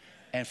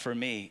and for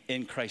me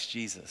in Christ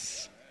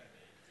Jesus.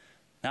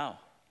 Now,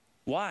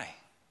 why?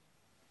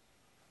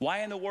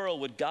 Why in the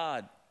world would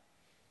God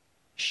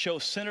show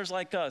sinners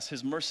like us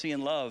his mercy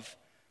and love?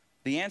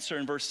 The answer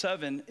in verse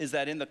 7 is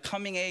that in the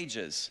coming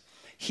ages,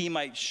 he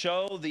might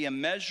show the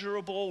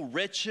immeasurable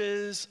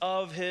riches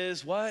of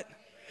his what?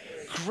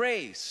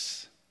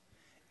 Grace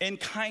and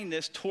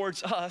kindness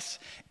towards us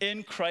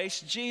in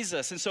Christ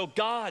Jesus. And so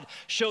God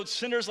showed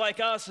sinners like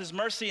us his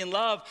mercy and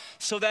love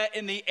so that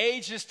in the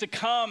ages to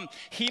come,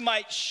 he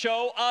might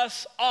show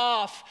us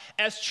off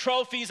as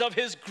trophies of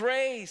his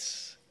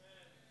grace.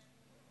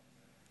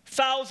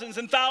 Thousands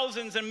and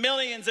thousands and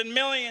millions and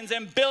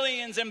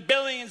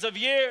billions of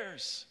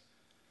years.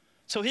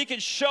 So he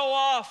could show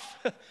off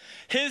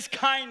his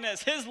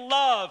kindness, his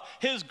love,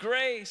 his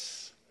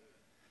grace.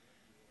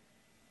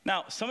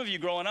 Now, some of you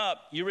growing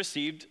up, you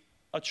received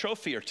a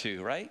trophy or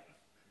two, right?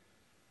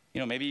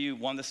 You know, maybe you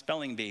won the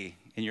spelling bee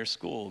in your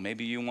school.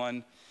 Maybe you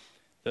won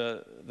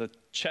the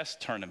chess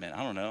tournament.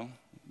 I don't know,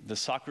 the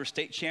soccer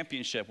state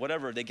championship,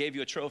 whatever. They gave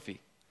you a trophy.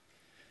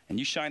 And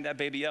you shined that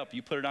baby up.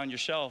 You put it on your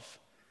shelf.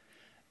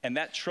 And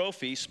that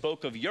trophy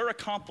spoke of your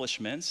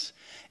accomplishments,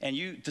 and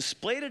you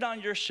displayed it on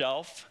your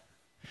shelf,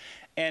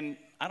 and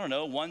I don't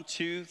know, 1,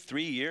 2,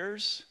 3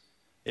 years,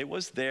 it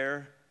was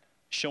there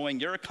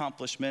showing your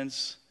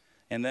accomplishments,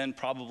 and then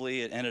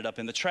probably it ended up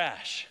in the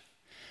trash.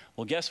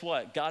 Well, guess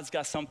what? God's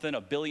got something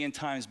 1 billion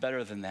times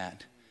better than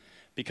that,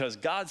 because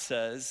God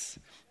says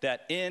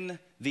that in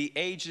the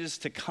ages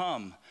to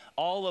come,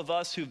 all of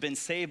us who've been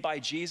saved by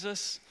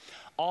Jesus,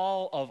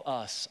 all of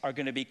us are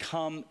going to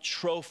become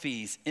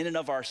trophies in and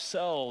of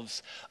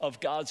ourselves of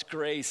God's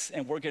grace,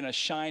 and we're going to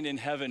shine in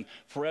heaven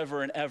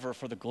forever and ever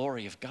for the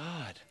glory of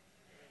God.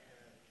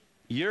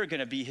 You're going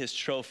to be his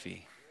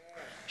trophy,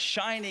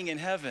 shining in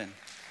heaven,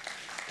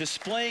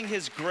 displaying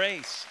his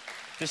grace,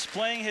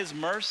 displaying his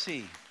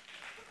mercy.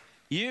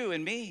 You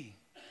and me,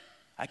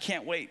 I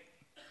can't wait.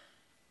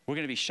 We're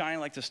going to be shining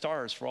like the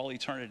stars for all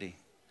eternity.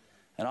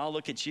 And I'll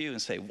look at you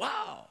and say,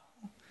 wow.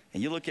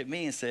 And you look at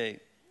me and say,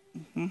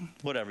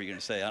 whatever you're going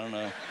to say, I don't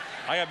know.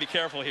 I got to be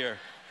careful here.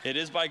 It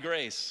is by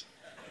grace.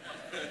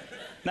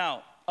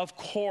 Now, of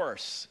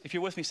course, if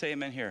you're with me, say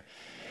amen here.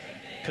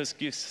 Because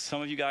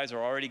some of you guys are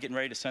already getting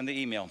ready to send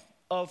the email.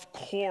 Of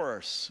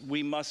course,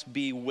 we must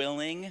be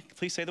willing.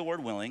 Please say the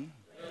word willing.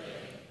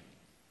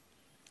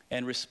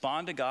 And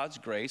respond to God's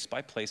grace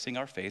by placing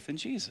our faith in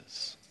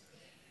Jesus.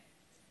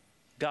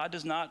 God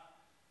does not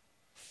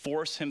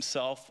force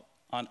himself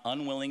on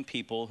unwilling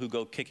people who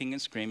go kicking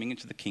and screaming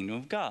into the kingdom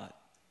of God.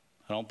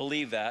 I don't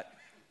believe that,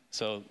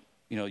 so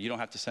you don't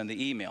have to send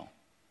the email.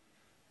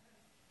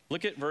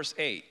 Look at verse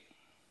 8.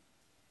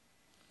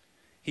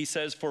 He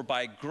says, for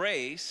by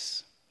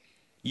grace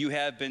you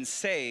have been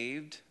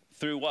saved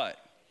through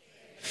what?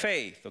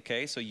 Faith,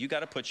 okay? So you got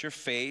to put your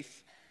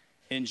faith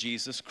in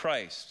Jesus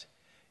Christ.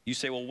 You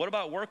say, well, what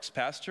about works,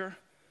 Pastor?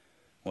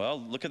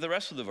 Well, look at the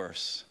rest of the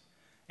verse.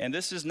 And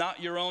this is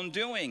not your own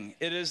doing.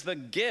 It is the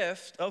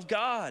gift of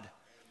God.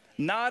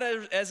 Not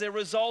as a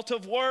result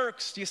of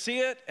works. Do you see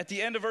it? At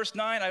the end of verse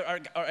 9,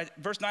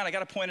 verse 9, I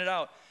got to point it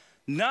out.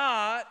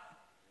 Not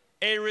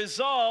a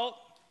result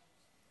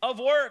of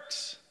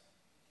works.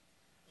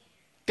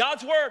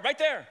 God's word, right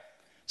there.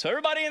 So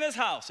everybody in this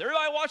house,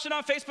 everybody watching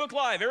on Facebook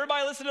Live,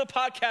 everybody listening to the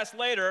podcast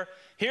later,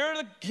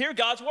 hear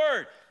God's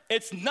word.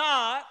 It's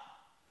not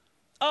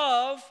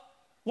of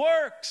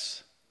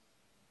works,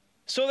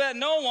 so that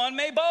no one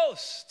may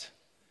boast.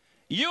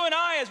 You and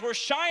I, as we're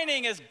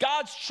shining as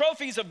God's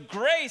trophies of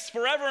grace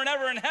forever and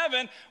ever in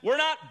heaven, we're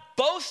not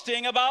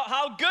boasting about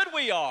how good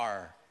we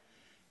are,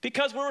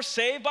 because we were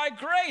saved by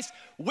grace.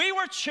 We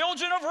were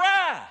children of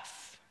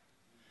wrath.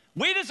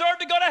 We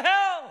deserved to go to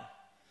hell.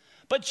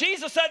 But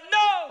Jesus said,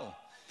 no,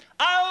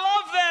 I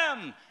love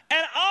them,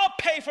 and I'll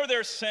pay for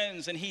their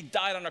sins. And he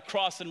died on a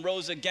cross and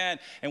rose again.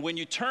 And when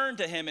you turn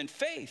to him in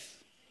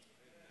faith,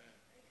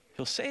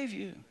 he'll save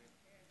you.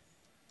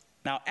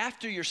 Now,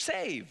 after you're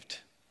saved,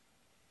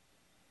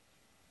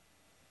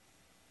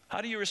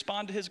 how do you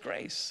respond to his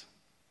grace?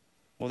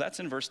 Well,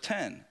 that's in verse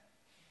 10.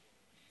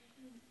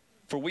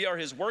 For we are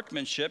his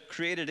workmanship,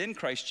 created in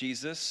Christ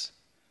Jesus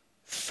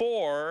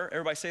for,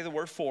 everybody say the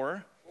word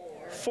for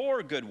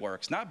good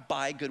works, not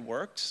by good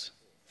works,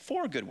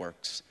 for good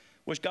works,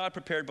 which God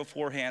prepared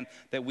beforehand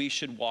that we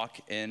should walk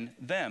in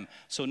them.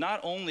 So not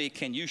only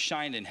can you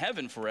shine in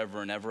heaven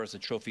forever and ever as a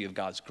trophy of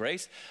God's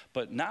grace,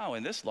 but now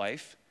in this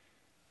life,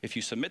 if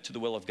you submit to the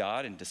will of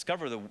God and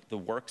discover the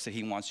works that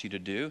he wants you to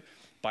do,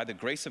 by the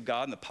grace of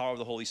God and the power of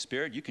the Holy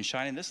Spirit, you can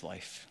shine in this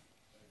life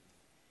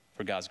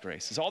for God's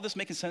grace. Is all this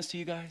making sense to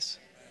you guys?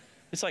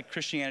 It's like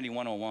Christianity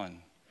 101,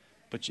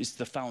 but it's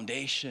the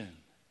foundation.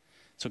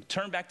 So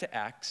turn back to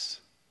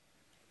Acts.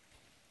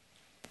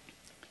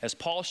 As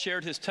Paul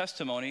shared his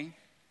testimony,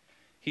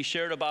 he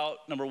shared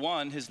about, number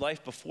one, his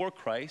life before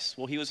Christ.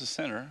 Well, he was a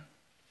sinner.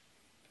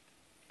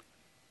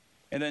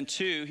 And then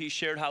two, he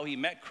shared how he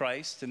met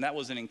Christ, and that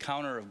was an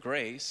encounter of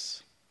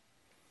grace.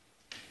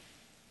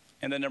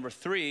 And then number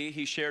three,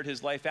 he shared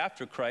his life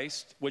after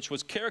Christ, which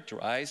was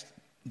characterized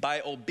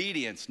by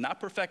obedience, not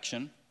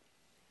perfection.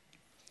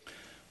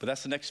 But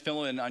that's the next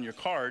fill-in on your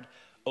card,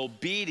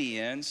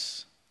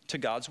 obedience to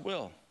God's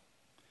will.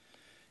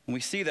 And we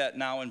see that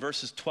now in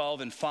verses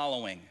 12 and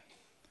following.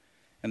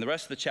 And the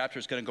rest of the chapter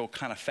is going to go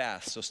kind of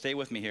fast, so stay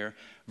with me here.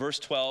 Verse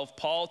 12,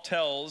 Paul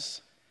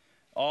tells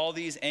all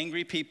these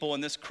angry people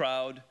in this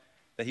crowd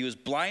that he was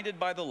blinded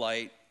by the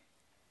light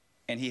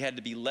and he had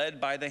to be led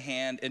by the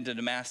hand into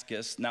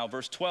Damascus. Now,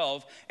 verse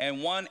 12,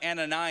 and one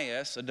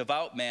Ananias, a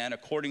devout man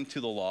according to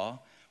the law,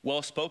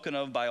 well spoken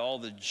of by all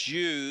the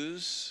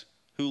Jews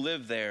who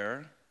live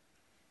there.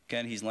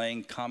 Again, he's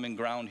laying common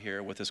ground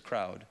here with his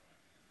crowd.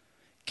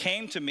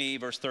 Came to me,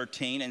 verse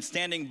 13, and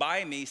standing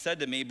by me said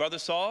to me, Brother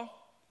Saul,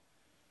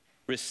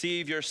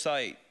 receive your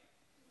sight.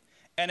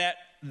 And at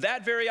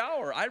that very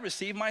hour I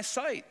received my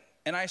sight,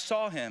 and I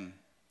saw him.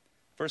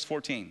 Verse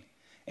 14,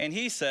 and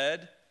he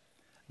said,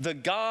 the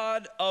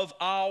God of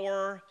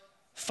our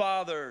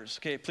fathers.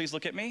 Okay, please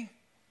look at me.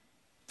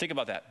 Think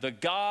about that. The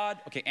God,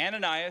 okay,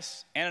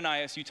 Ananias,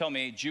 you tell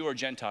me, Jew or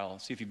Gentile?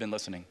 See if you've been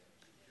listening.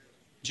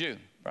 Jew,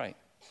 right.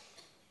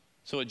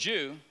 So a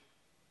Jew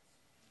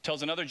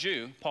tells another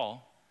Jew,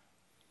 Paul,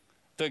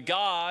 the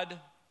God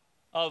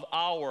of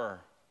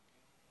our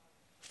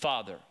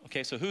father.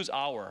 Okay, so who's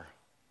our?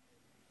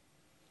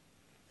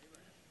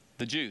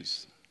 The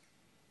Jews.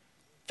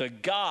 The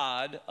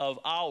God of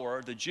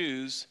our, the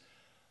Jews,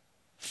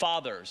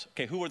 fathers.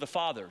 Okay, who were the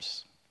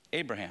fathers?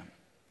 Abraham,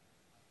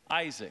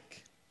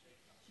 Isaac,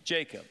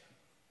 Jacob.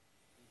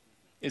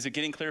 Is it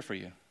getting clear for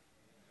you?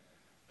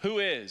 Who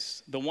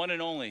is the one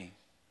and only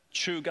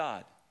true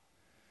God?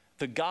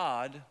 The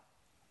God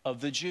of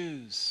the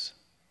Jews.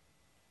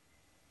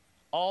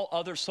 All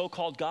other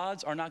so-called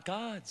gods are not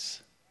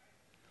gods.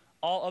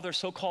 All other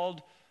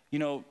so-called,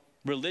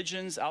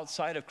 religions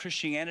outside of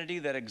Christianity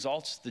that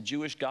exalts the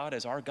Jewish God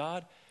as our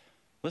God.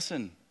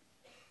 Listen,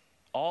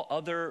 all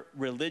other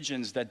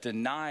religions that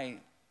deny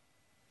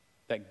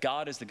that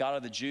God is the God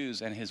of the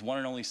Jews and his one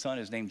and only son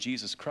is named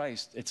Jesus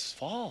Christ, it's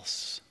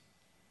false.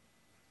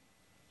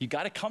 You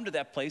got to come to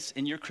that place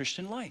in your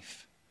Christian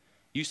life.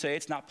 You say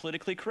it's not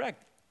politically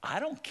correct.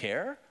 I don't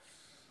care.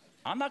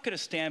 I'm not going to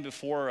stand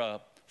before a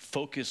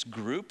focus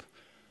group.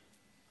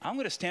 I'm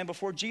going to stand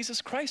before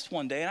Jesus Christ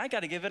one day, and I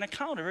got to give an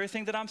account of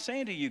everything that I'm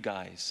saying to you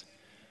guys.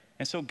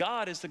 And so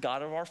God is the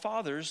God of our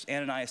fathers,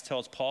 Ananias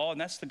tells Paul, and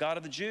that's the God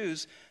of the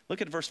Jews.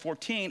 Look at verse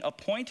 14,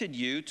 appointed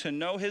you to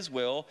know his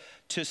will,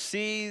 to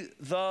see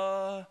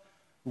the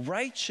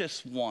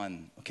righteous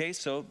one. Okay,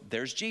 so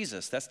there's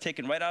Jesus. That's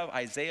taken right out of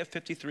Isaiah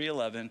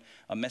 53:11,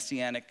 a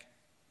messianic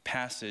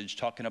passage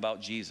talking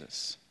about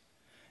Jesus.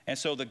 And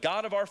so the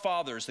God of our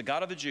fathers, the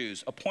God of the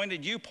Jews,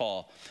 appointed you,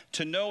 Paul,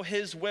 to know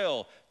his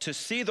will, to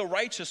see the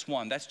righteous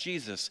one, that's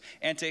Jesus,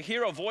 and to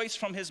hear a voice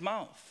from his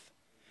mouth.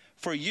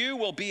 For you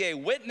will be a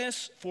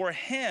witness for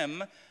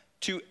him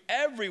to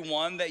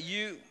everyone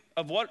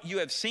of what you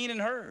have seen and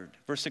heard.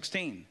 Verse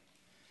 16,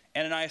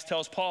 Ananias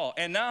tells Paul,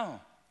 and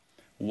now,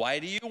 why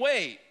do you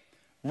wait?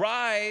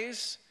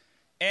 Rise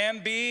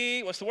and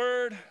be, what's the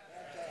word?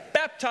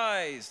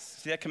 Baptized.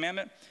 See that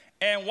commandment?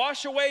 And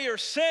wash away your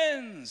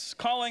sins,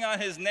 calling on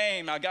his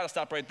name. Now, I got to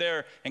stop right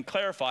there and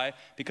clarify,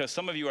 because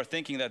some of you are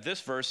thinking that this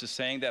verse is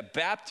saying that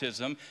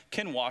baptism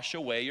can wash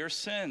away your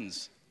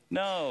sins.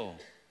 No.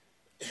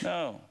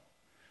 No.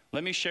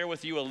 Let me share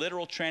with you a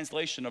literal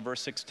translation of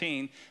verse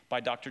 16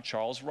 by Dr.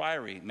 Charles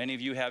Ryrie. Many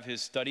of you have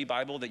his study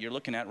Bible that you're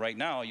looking at right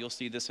now. You'll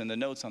see this in the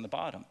notes on the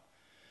bottom.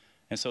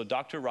 And so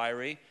Dr.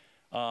 Ryrie,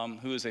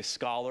 who is a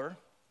scholar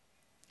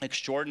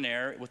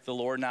extraordinaire with the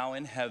Lord now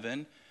in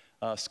heaven,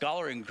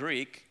 scholar in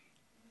Greek.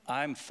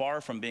 I'm far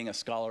from being a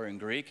scholar in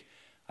Greek.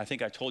 I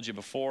think I told you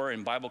before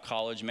in Bible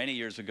college many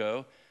years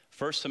ago,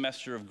 first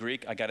semester of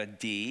Greek, I got a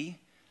D.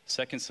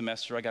 Second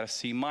semester, I got a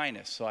C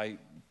minus. So I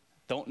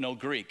don't know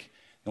Greek.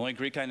 The only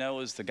Greek I know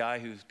is the guy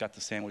who's got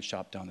the sandwich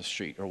shop down the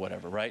street or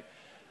whatever, right?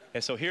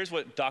 And so here's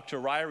what Dr.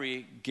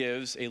 Ryrie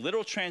gives, a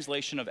literal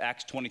translation of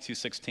Acts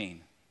 22:16.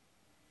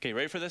 Okay,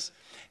 ready for this?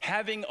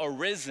 Having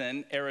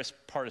arisen, aorist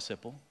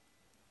participle,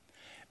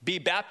 be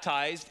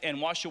baptized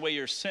and wash away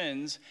your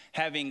sins,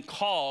 having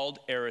called,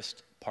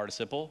 aorist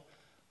participle,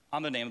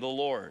 on the name of the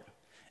Lord.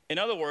 In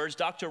other words,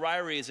 Dr.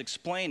 Ryrie is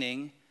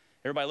explaining,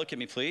 everybody look at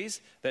me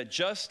please, that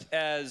just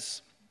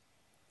as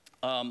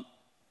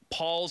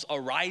Paul's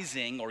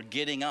arising or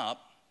getting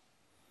up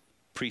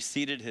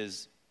preceded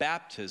his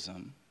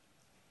baptism,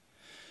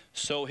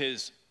 so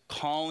his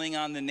calling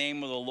on the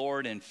name of the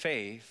Lord in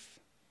faith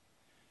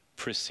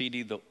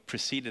preceded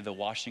the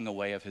washing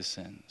away of his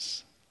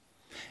sins.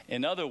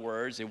 In other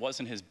words, it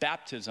wasn't his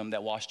baptism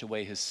that washed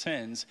away his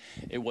sins,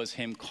 it was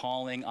him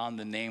calling on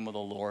the name of the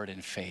Lord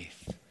in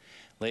faith.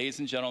 Ladies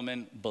and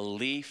gentlemen,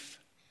 belief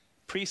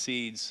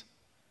precedes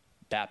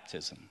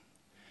baptism.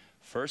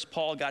 First,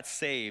 Paul got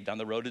saved on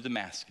the road to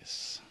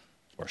Damascus,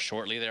 or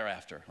shortly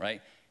thereafter,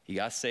 right? He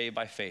got saved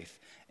by faith.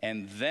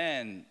 And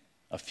then,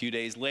 a few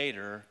days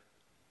later,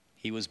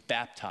 he was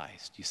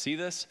baptized. You see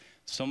this?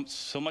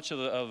 So much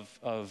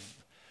of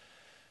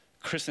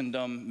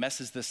Christendom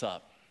messes this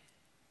up.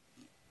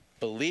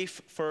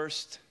 Belief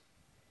first,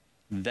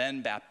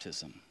 then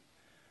baptism.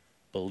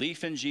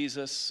 Belief in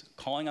Jesus,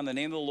 calling on the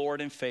name of the Lord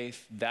in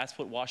faith, that's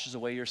what washes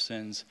away your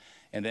sins.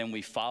 And then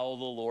we follow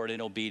the Lord in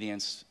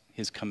obedience,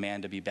 his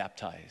command to be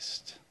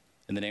baptized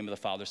in the name of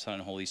the Father, Son,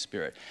 and Holy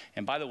Spirit.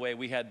 And by the way,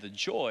 we had the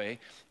joy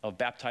of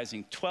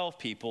baptizing 12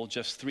 people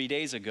just 3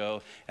 days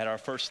ago at our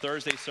first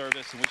Thursday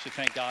service, and we should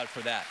thank God for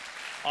that.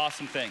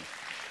 Awesome thing.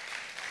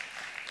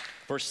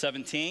 Verse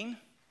 17,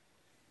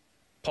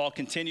 Paul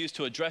continues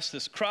to address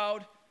this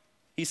crowd.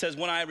 He says,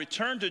 when I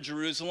returned to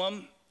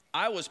Jerusalem,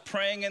 I was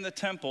praying in the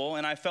temple,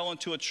 and I fell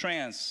into a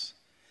trance.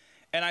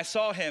 And I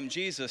saw him,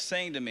 Jesus,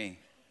 saying to me,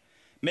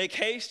 make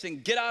haste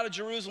and get out of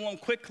Jerusalem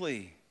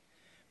quickly,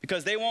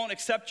 because they won't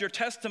accept your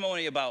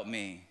testimony about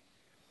me.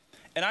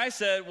 And I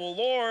said, well,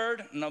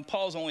 Lord, now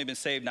Paul's only been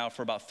saved now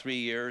for about 3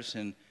 years,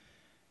 and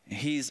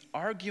he's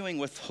arguing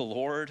with the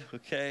Lord,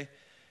 okay?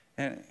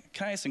 And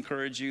can I just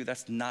encourage you,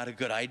 that's not a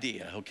good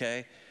idea,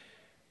 okay?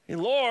 Hey,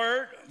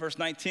 Lord, verse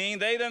 19,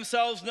 they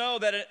themselves know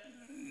that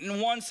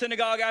in one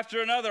synagogue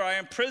after another I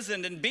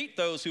imprisoned and beat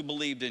those who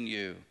believed in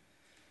you.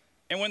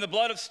 And when the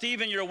blood of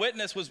Stephen, your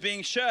witness, was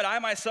being shed, I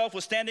myself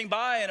was standing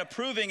by and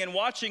approving and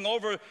watching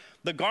over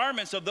the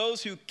garments of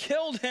those who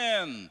killed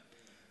him.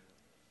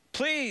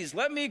 Please,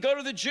 let me go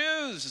to the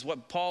Jews, is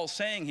what Paul's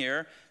saying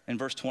here. In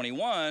verse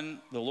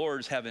 21, the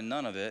Lord's having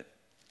none of it.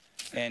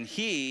 And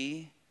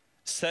he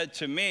said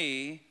to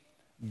me,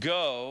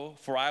 go,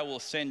 for I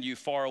will send you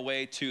far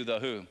away to the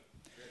who?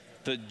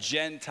 The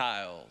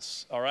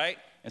Gentiles, all right?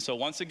 And so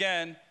once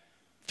again,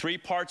 3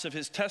 parts of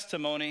his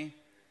testimony.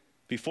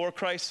 Before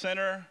Christ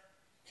Center,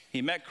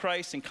 he met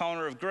Christ,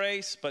 encounter of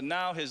grace, but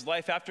now his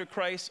life after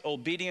Christ,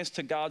 obedience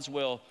to God's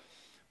will,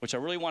 which I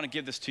really want to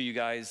give this to you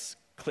guys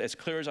as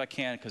clear as I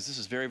can, because this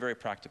is very, very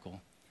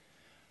practical.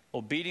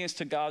 Obedience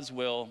to God's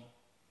will,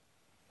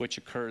 which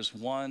occurs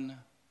one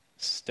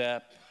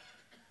step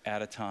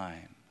at a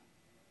time.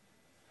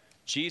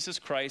 Jesus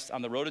Christ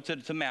on the road to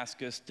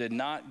Damascus did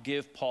not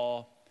give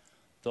Paul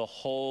the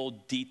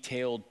whole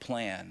detailed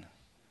plan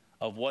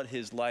of what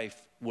his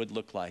life would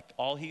look like.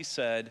 All he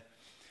said,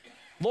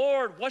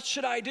 Lord, what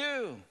should I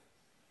do?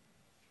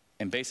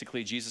 And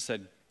basically Jesus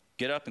said,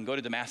 get up and go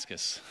to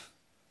Damascus.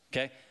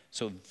 Okay?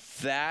 So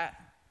that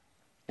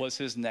was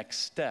his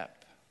next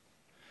step.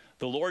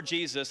 The Lord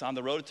Jesus on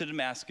the road to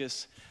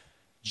Damascus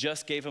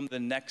just gave him the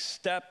next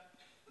step,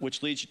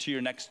 which leads you to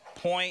your next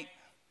point.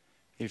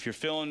 If you're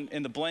filling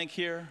in the blank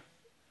here,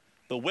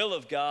 the will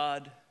of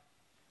God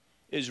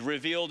is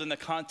revealed in the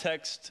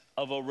context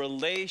of a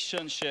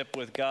relationship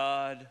with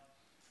God,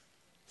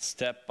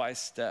 step by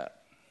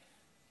step.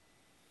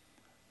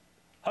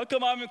 How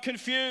come I'm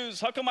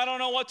confused? How come I don't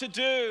know what to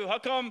do? How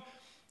come,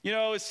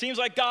 it seems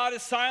like God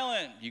is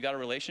silent? You got a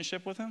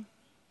relationship with him?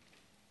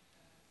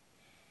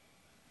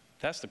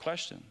 That's the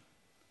question.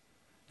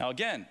 Now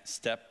again,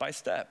 step by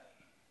step.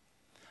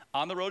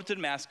 On the road to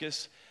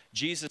Damascus,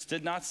 Jesus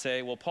did not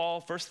say, well,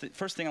 Paul, first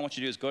thing I want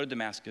you to do is go to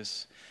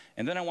Damascus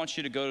And then I want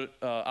you to go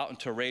out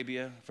into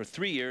Arabia for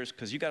 3 years,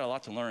 because you got a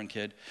lot to learn,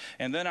 kid.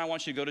 And then I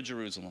want you to go to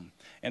Jerusalem.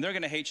 And they're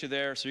going to hate you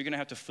there, so you're going to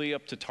have to flee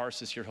up to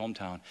Tarsus, your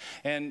hometown.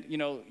 And, you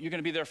know, you're going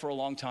to be there for a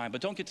long time.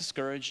 But don't get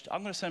discouraged.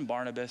 I'm going to send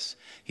Barnabas.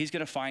 He's going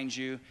to find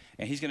you,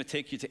 and he's going to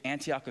take you to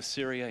Antioch of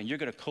Syria, and you're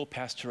going to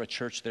co-pastor a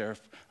church there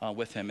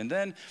with him. And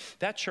then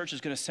that church is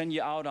going to send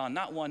you out on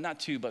not 1, not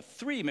 2, but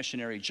 3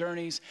 missionary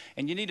journeys.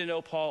 And you need to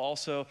know, Paul,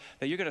 also,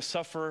 that you're going to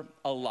suffer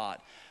a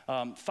lot.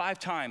 5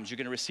 times you're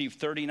going to receive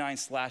 39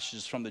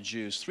 slashes from the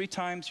Jews. 3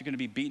 times you're going to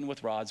be beaten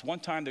with rods.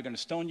 1 time they're going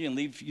to stone you and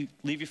leave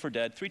you for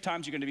dead. 3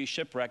 times you're going to be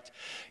shipwrecked.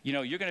 You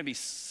know, you're going to be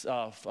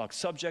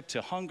subject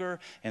to hunger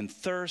and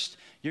thirst.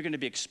 You're going to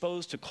be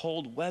exposed to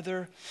cold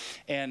weather.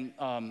 And,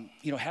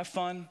 you know, have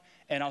fun.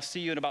 And I'll see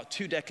you in about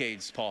 2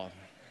 decades, Paul.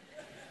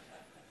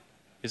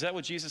 Is that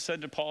what Jesus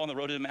said to Paul on the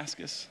road to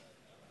Damascus?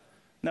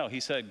 No, he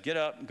said, get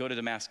up and go to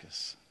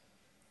Damascus.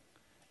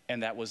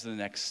 And that was the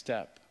next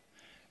step.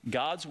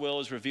 God's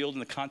will is revealed in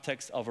the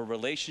context of a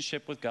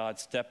relationship with God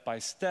step by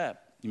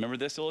step. You remember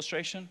this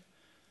illustration?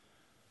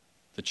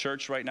 The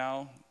church right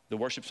now, the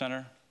worship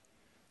center,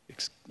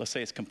 let's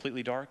say it's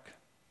completely dark,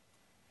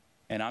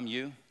 and I'm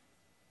you,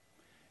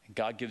 and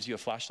God gives you a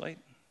flashlight,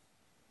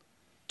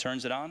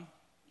 turns it on,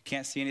 you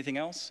can't see anything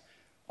else.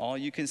 All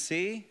you can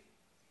see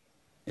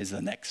is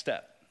the next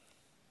step.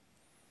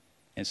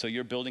 And so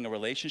you're building a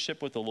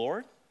relationship with the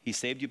Lord. He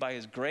saved you by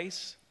his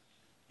grace.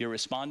 You're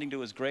responding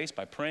to his grace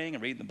by praying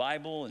and reading the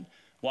Bible and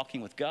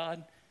walking with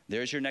God.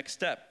 There's your next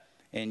step.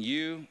 And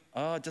you,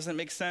 it doesn't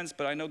make sense,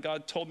 but I know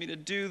God told me to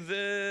do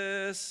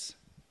this.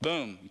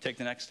 Boom, you take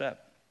the next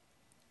step.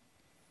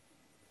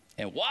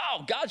 And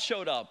wow, God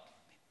showed up.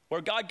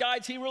 Where God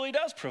guides, he really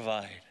does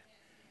provide.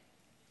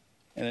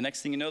 And the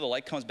next thing you know, the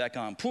light comes back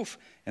on. Poof,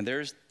 and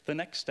there's the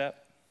next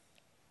step.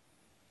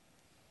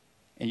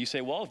 And you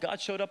say, well, if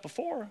God showed up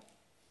before,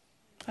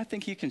 I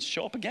think he can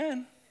show up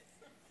again.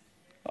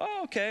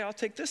 Oh, okay, I'll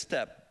take this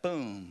step.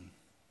 Boom.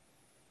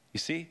 You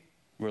see,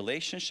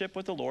 relationship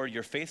with the Lord,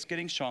 your faith's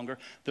getting stronger.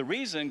 The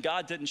reason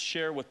God didn't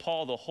share with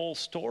Paul the whole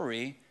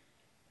story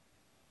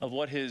of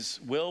what his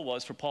will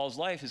was for Paul's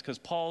life is because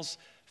Paul's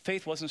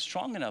faith wasn't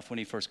strong enough when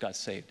he first got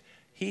saved.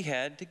 He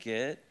had to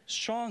get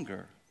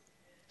stronger,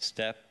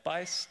 step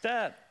by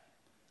step.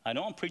 I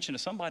know I'm preaching to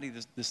somebody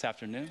this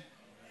afternoon,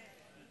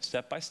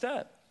 step by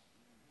step.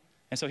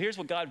 And so here's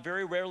what God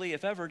very rarely,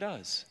 if ever,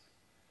 does.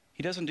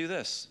 He doesn't do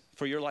this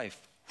for your life.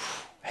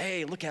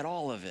 Hey, look at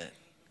all of it.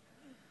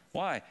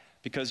 Why?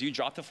 Because you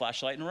dropped the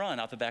flashlight and run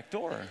out the back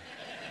door.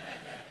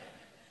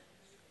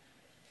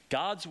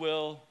 God's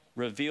will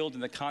revealed in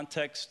the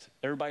context,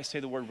 everybody say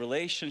the word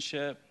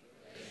relationship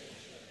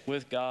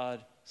with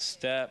God,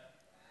 step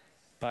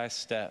by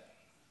step.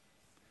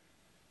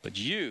 But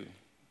you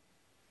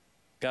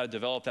got to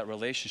develop that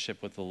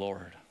relationship with the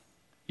Lord.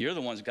 You're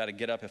the ones who got to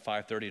get up at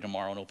 5:30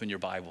 tomorrow and open your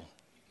Bible.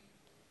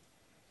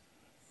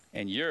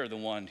 And you're the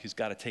one who's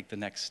got to take the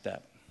next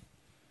step.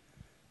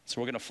 So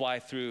we're going to fly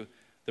through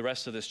the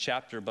rest of this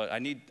chapter, but I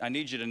need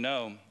you to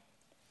know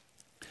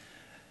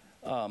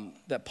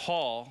that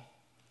Paul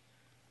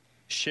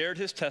shared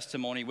his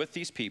testimony with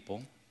these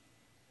people,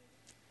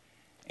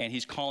 and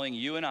he's calling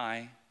you and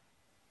I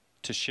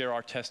to share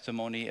our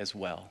testimony as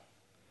well.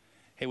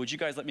 Hey, would you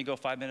guys let me go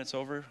 5 minutes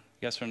over?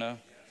 Yes or no? Yes.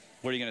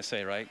 What are you going to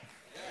say, right?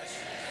 Yes.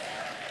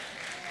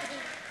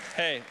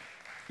 Hey,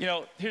 you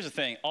know, here's the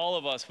thing. All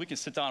of us, we can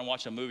sit down and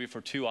watch a movie for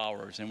 2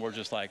 hours, and we're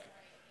just like,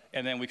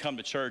 and then we come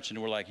to church,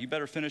 and we're like, you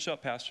better finish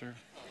up, Pastor.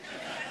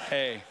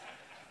 Hey,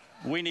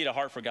 we need a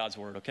heart for God's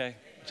word, okay?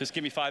 Just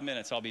give me 5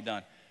 minutes, I'll be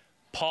done.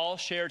 Paul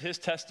shared his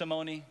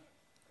testimony.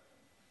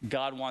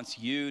 God wants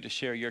you to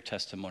share your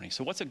testimony.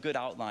 So what's a good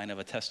outline of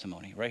a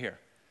testimony? Right here.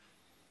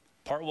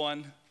 Part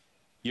 1,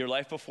 your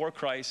life before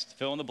Christ,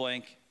 fill in the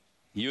blank,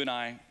 you and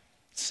I,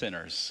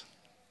 sinners.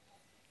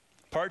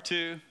 Part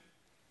 2,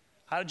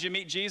 how did you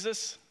meet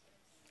Jesus?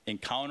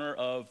 Encounter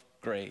of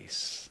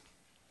grace.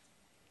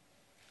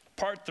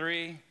 Part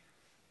 3,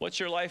 what's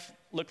your life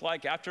look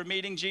like after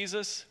meeting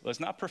Jesus? Well, it's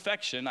not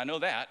perfection, I know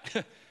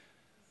that.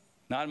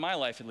 Not in my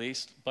life at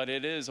least, but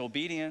it is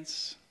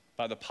obedience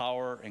by the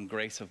power and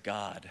grace of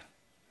God.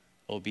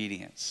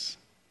 Obedience.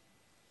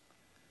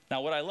 Now,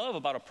 what I love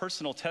about a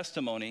personal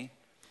testimony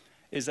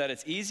is that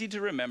it's easy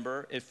to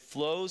remember, it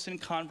flows in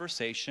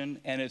conversation,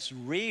 and it's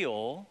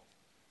real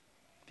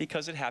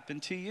because it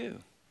happened to you.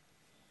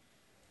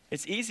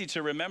 It's easy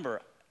to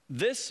remember.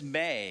 This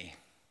May,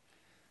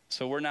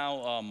 so we're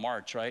now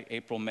March, right?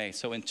 April, May.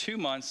 So in 2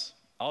 months,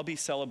 I'll be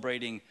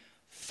celebrating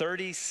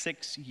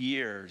 36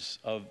 years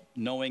of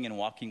knowing and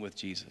walking with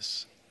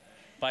Jesus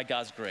by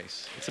God's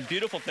grace. It's a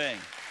beautiful thing.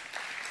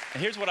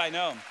 And here's what I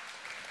know.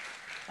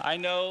 I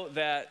know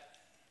that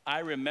I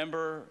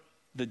remember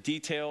the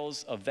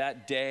details of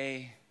that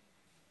day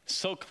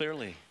so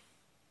clearly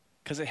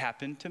because it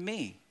happened to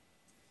me.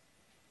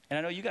 And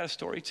I know you got a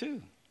story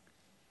too.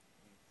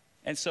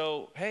 And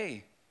so,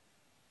 hey,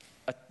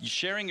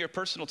 sharing your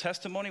personal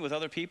testimony with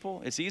other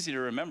people, it's easy to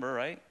remember,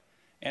 right?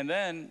 And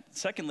then,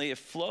 secondly, it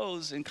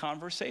flows in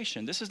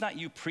conversation. This is not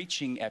you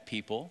preaching at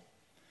people.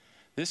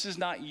 This is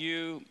not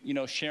you,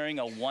 sharing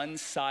a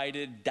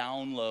one-sided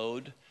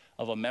download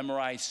of a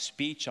memorized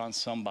speech on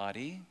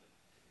somebody.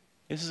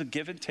 This is a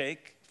give and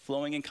take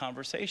flowing in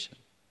conversation.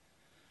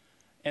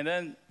 And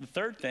then the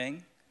third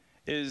thing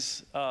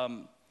is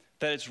that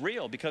it's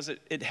real because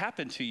it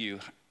happened to you.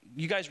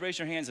 You guys raise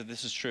your hands if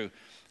this is true.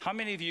 How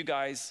many of you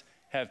guys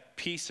have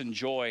peace and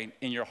joy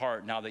in your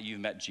heart now that you've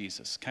met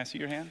Jesus? Can I see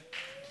your hand?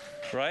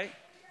 Right?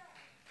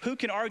 Who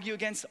can argue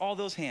against all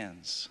those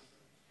hands?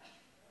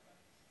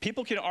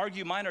 People can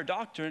argue minor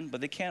doctrine, but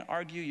they can't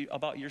argue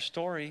about your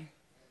story.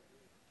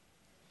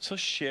 So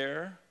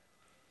share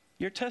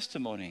your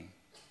testimony.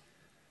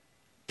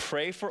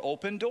 Pray for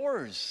open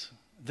doors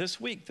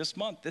this week, this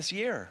month, this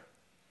year.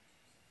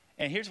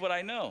 And here's what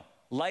I know.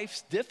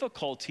 Life's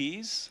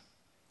difficulties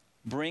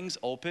brings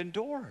open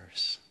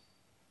doors.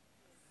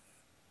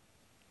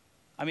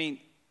 I mean,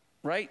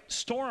 right?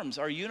 Storms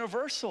are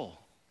universal.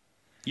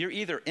 You're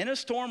either in a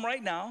storm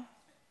right now,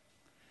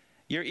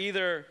 you're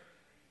either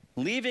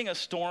leaving a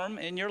storm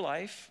in your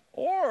life,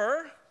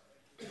 or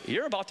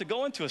you're about to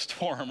go into a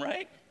storm,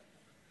 right?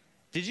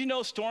 Did you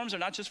know storms are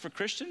not just for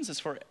Christians? It's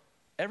for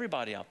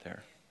everybody out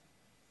there.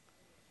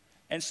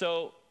 And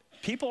so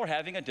people are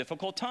having a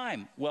difficult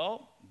time.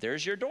 Well,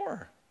 there's your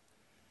door.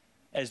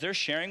 As they're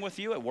sharing with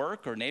you at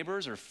work or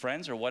neighbors or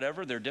friends or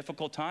whatever, their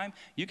difficult time,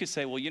 you could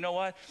say, well, you know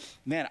what?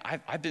 Man,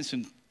 I've been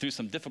through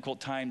some difficult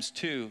times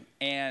too,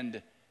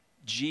 and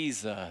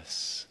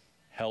Jesus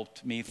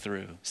helped me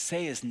through.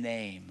 Say his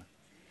name.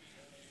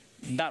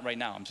 Not right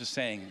now, I'm just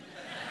saying,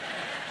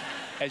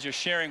 as you're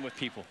sharing with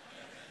people,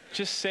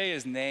 just say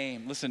his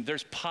name. Listen,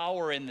 there's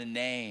power in the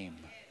name.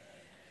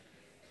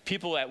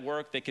 People at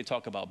work, they could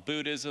talk about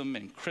Buddhism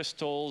and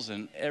crystals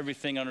and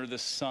everything under the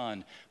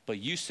sun, but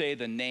you say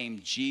the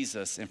name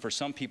Jesus, and for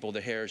some people, the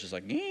hair is just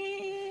like,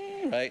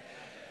 right?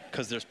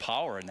 Because there's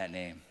power in that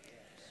name.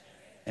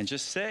 And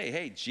just say,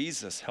 hey,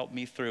 Jesus helped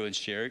me through, and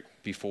share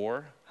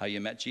before how you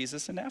met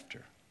Jesus and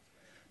after.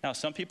 Now,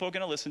 some people are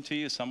going to listen to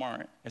you, some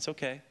aren't. It's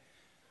okay.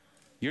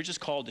 You're just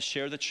called to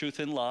share the truth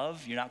in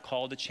love. You're not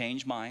called to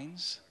change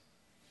minds.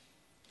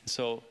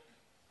 So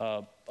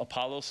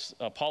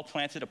Paul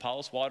planted,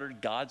 Apollos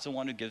watered. God's the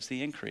one who gives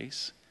the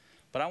increase.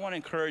 But I want to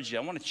encourage you.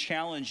 I want to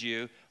challenge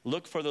you.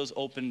 Look for those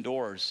open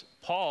doors.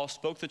 Paul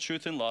spoke the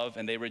truth in love,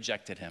 and they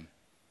rejected him.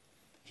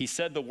 He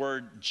said the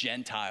word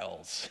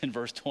Gentiles in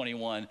verse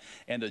 21,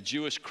 and the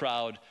Jewish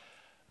crowd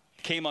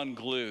came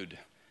unglued.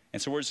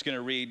 And so we're just going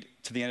to read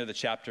to the end of the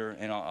chapter,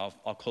 and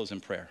I'll close in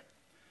prayer.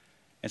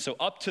 And so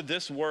up to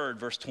this word,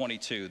 verse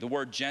 22, the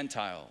word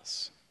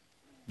Gentiles,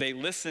 they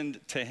listened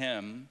to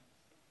him,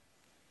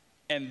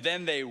 and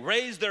then they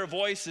raised their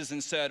voices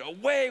and said,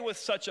 away with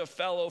such a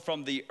fellow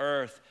from the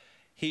earth.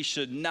 He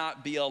should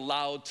not be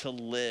allowed to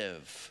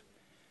live.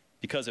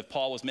 Because if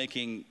Paul was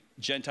making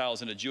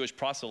Gentiles into Jewish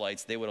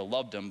proselytes, they would have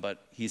loved him,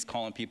 but he's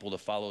calling people to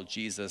follow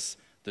Jesus,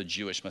 the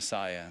Jewish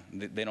Messiah.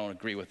 They don't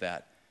agree with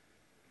that.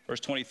 Verse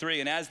 23,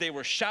 and as they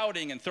were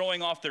shouting and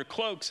throwing off their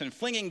cloaks and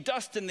flinging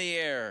dust in the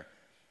air,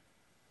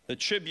 the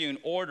tribune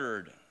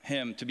ordered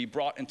him to be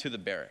brought into the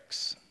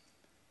barracks,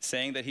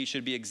 saying that he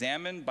should be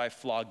examined by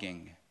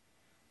flogging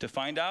to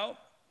find out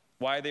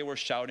why they were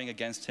shouting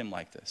against him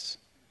like this.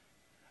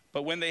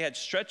 But when they had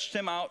stretched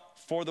him out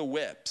for the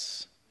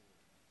whips,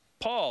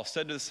 Paul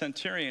said to the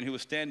centurion who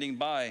was standing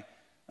by,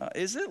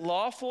 is it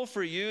lawful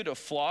for you to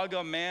flog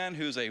a man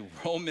who's a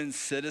Roman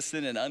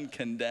citizen and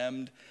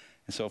uncondemned?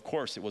 And so, of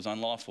course, it was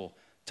unlawful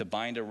to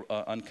bind an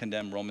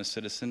uncondemned Roman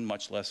citizen,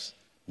 much less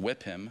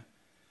whip him.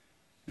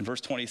 In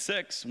verse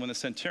 26, when the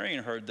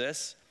centurion heard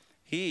this,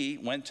 he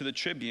went to the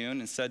tribune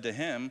and said to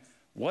him,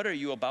 what are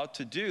you about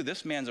to do?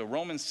 This man's a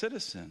Roman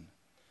citizen.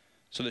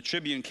 So the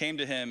tribune came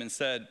to him and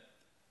said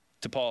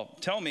to Paul,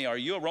 tell me, are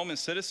you a Roman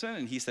citizen?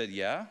 And he said,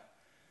 yeah.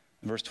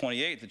 In verse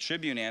 28, the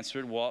tribune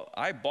answered, well,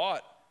 I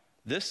bought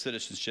this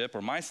citizenship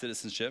or my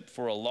citizenship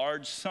for a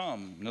large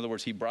sum. In other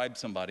words, he bribed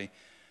somebody.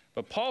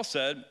 But Paul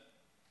said,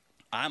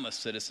 I'm a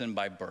citizen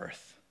by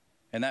birth.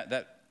 And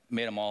that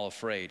made them all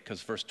afraid,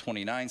 because verse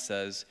 29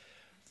 says,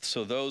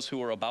 so those who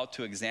were about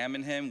to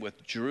examine him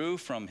withdrew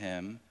from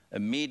him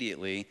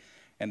immediately,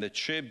 and the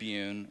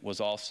tribune was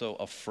also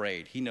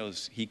afraid. He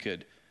knows he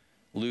could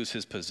lose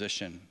his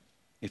position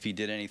if he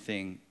did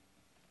anything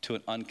to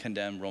an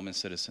uncondemned Roman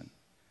citizen.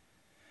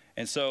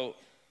 And so,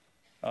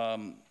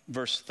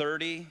 verse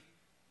 30,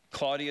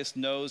 Claudius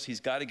knows he's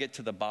got to get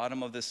to the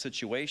bottom of this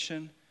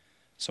situation.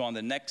 So on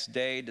the next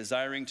day,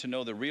 desiring to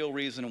know the real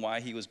reason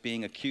why he was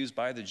being accused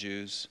by the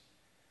Jews,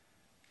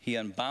 he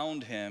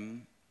unbound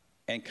him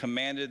and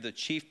commanded the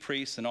chief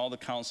priests and all the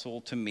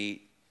council to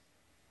meet.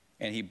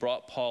 And he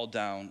brought Paul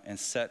down and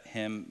set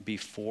him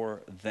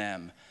before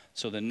them.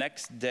 So the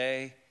next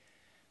day,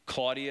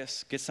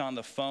 Claudius gets on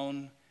the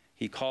phone.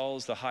 He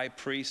calls the high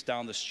priest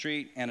down the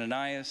street.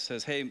 Ananias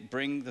says, hey,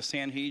 bring the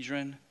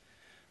Sanhedrin.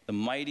 The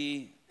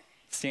mighty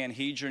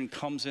Sanhedrin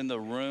comes in the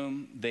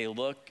room. They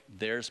look,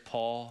 there's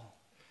Paul.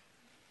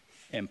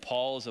 And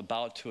Paul is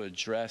about to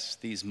address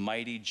these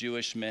mighty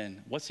Jewish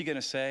men. What's he going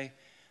to say?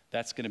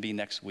 That's going to be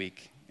next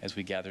week as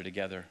we gather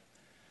together.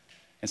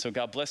 And so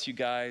God bless you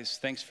guys.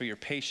 Thanks for your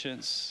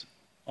patience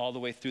all the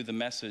way through the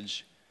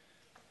message.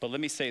 But let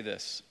me say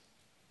this.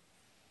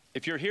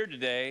 If you're here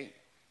today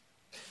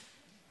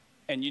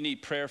and you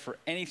need prayer for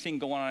anything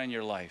going on in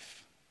your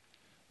life,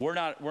 we're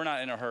not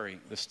in a hurry.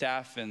 The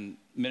staff and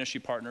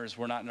ministry partners,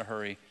 we're not in a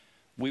hurry.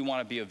 We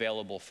want to be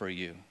available for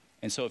you.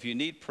 And so if you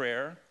need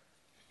prayer,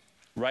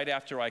 right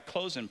after I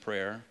close in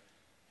prayer,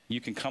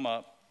 you can come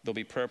up. There'll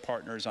be prayer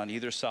partners on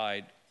either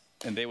side,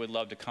 and they would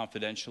love to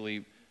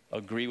confidentially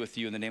agree with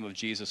you in the name of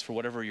Jesus for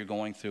whatever you're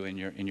going through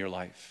in your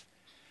life.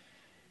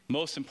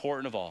 Most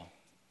important of all,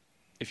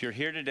 if you're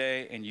here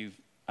today and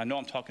I know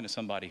I'm talking to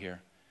somebody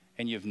here,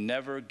 and you've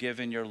never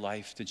given your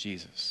life to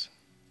Jesus,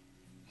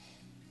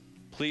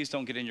 please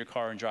don't get in your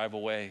car and drive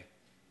away.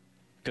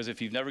 Because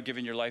if you've never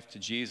given your life to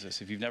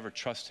Jesus, if you've never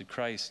trusted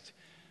Christ,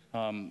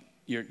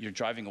 you're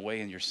driving away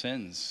in your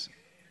sins.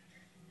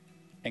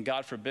 And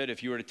God forbid,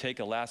 if you were to take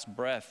a last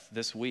breath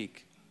this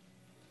week,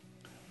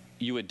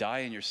 you would die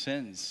in your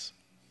sins.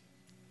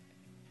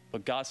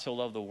 But God so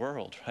loved the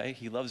world, right?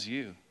 He loves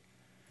you.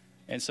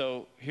 And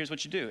so here's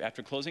what you do.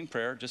 After closing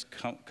prayer, just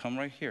come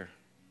right here.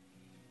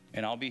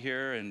 And I'll be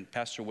here, and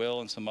Pastor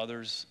Will and some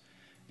others.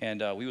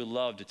 And we would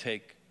love to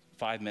take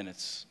 5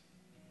 minutes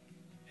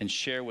and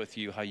share with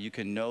you how you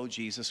can know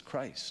Jesus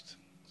Christ.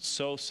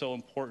 So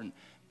important.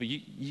 But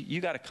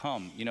you got to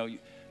come. You know,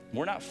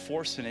 we're not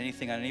forcing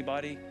anything on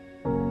anybody,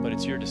 but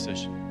it's your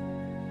decision.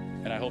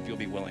 And I hope you'll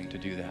be willing to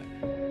do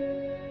that.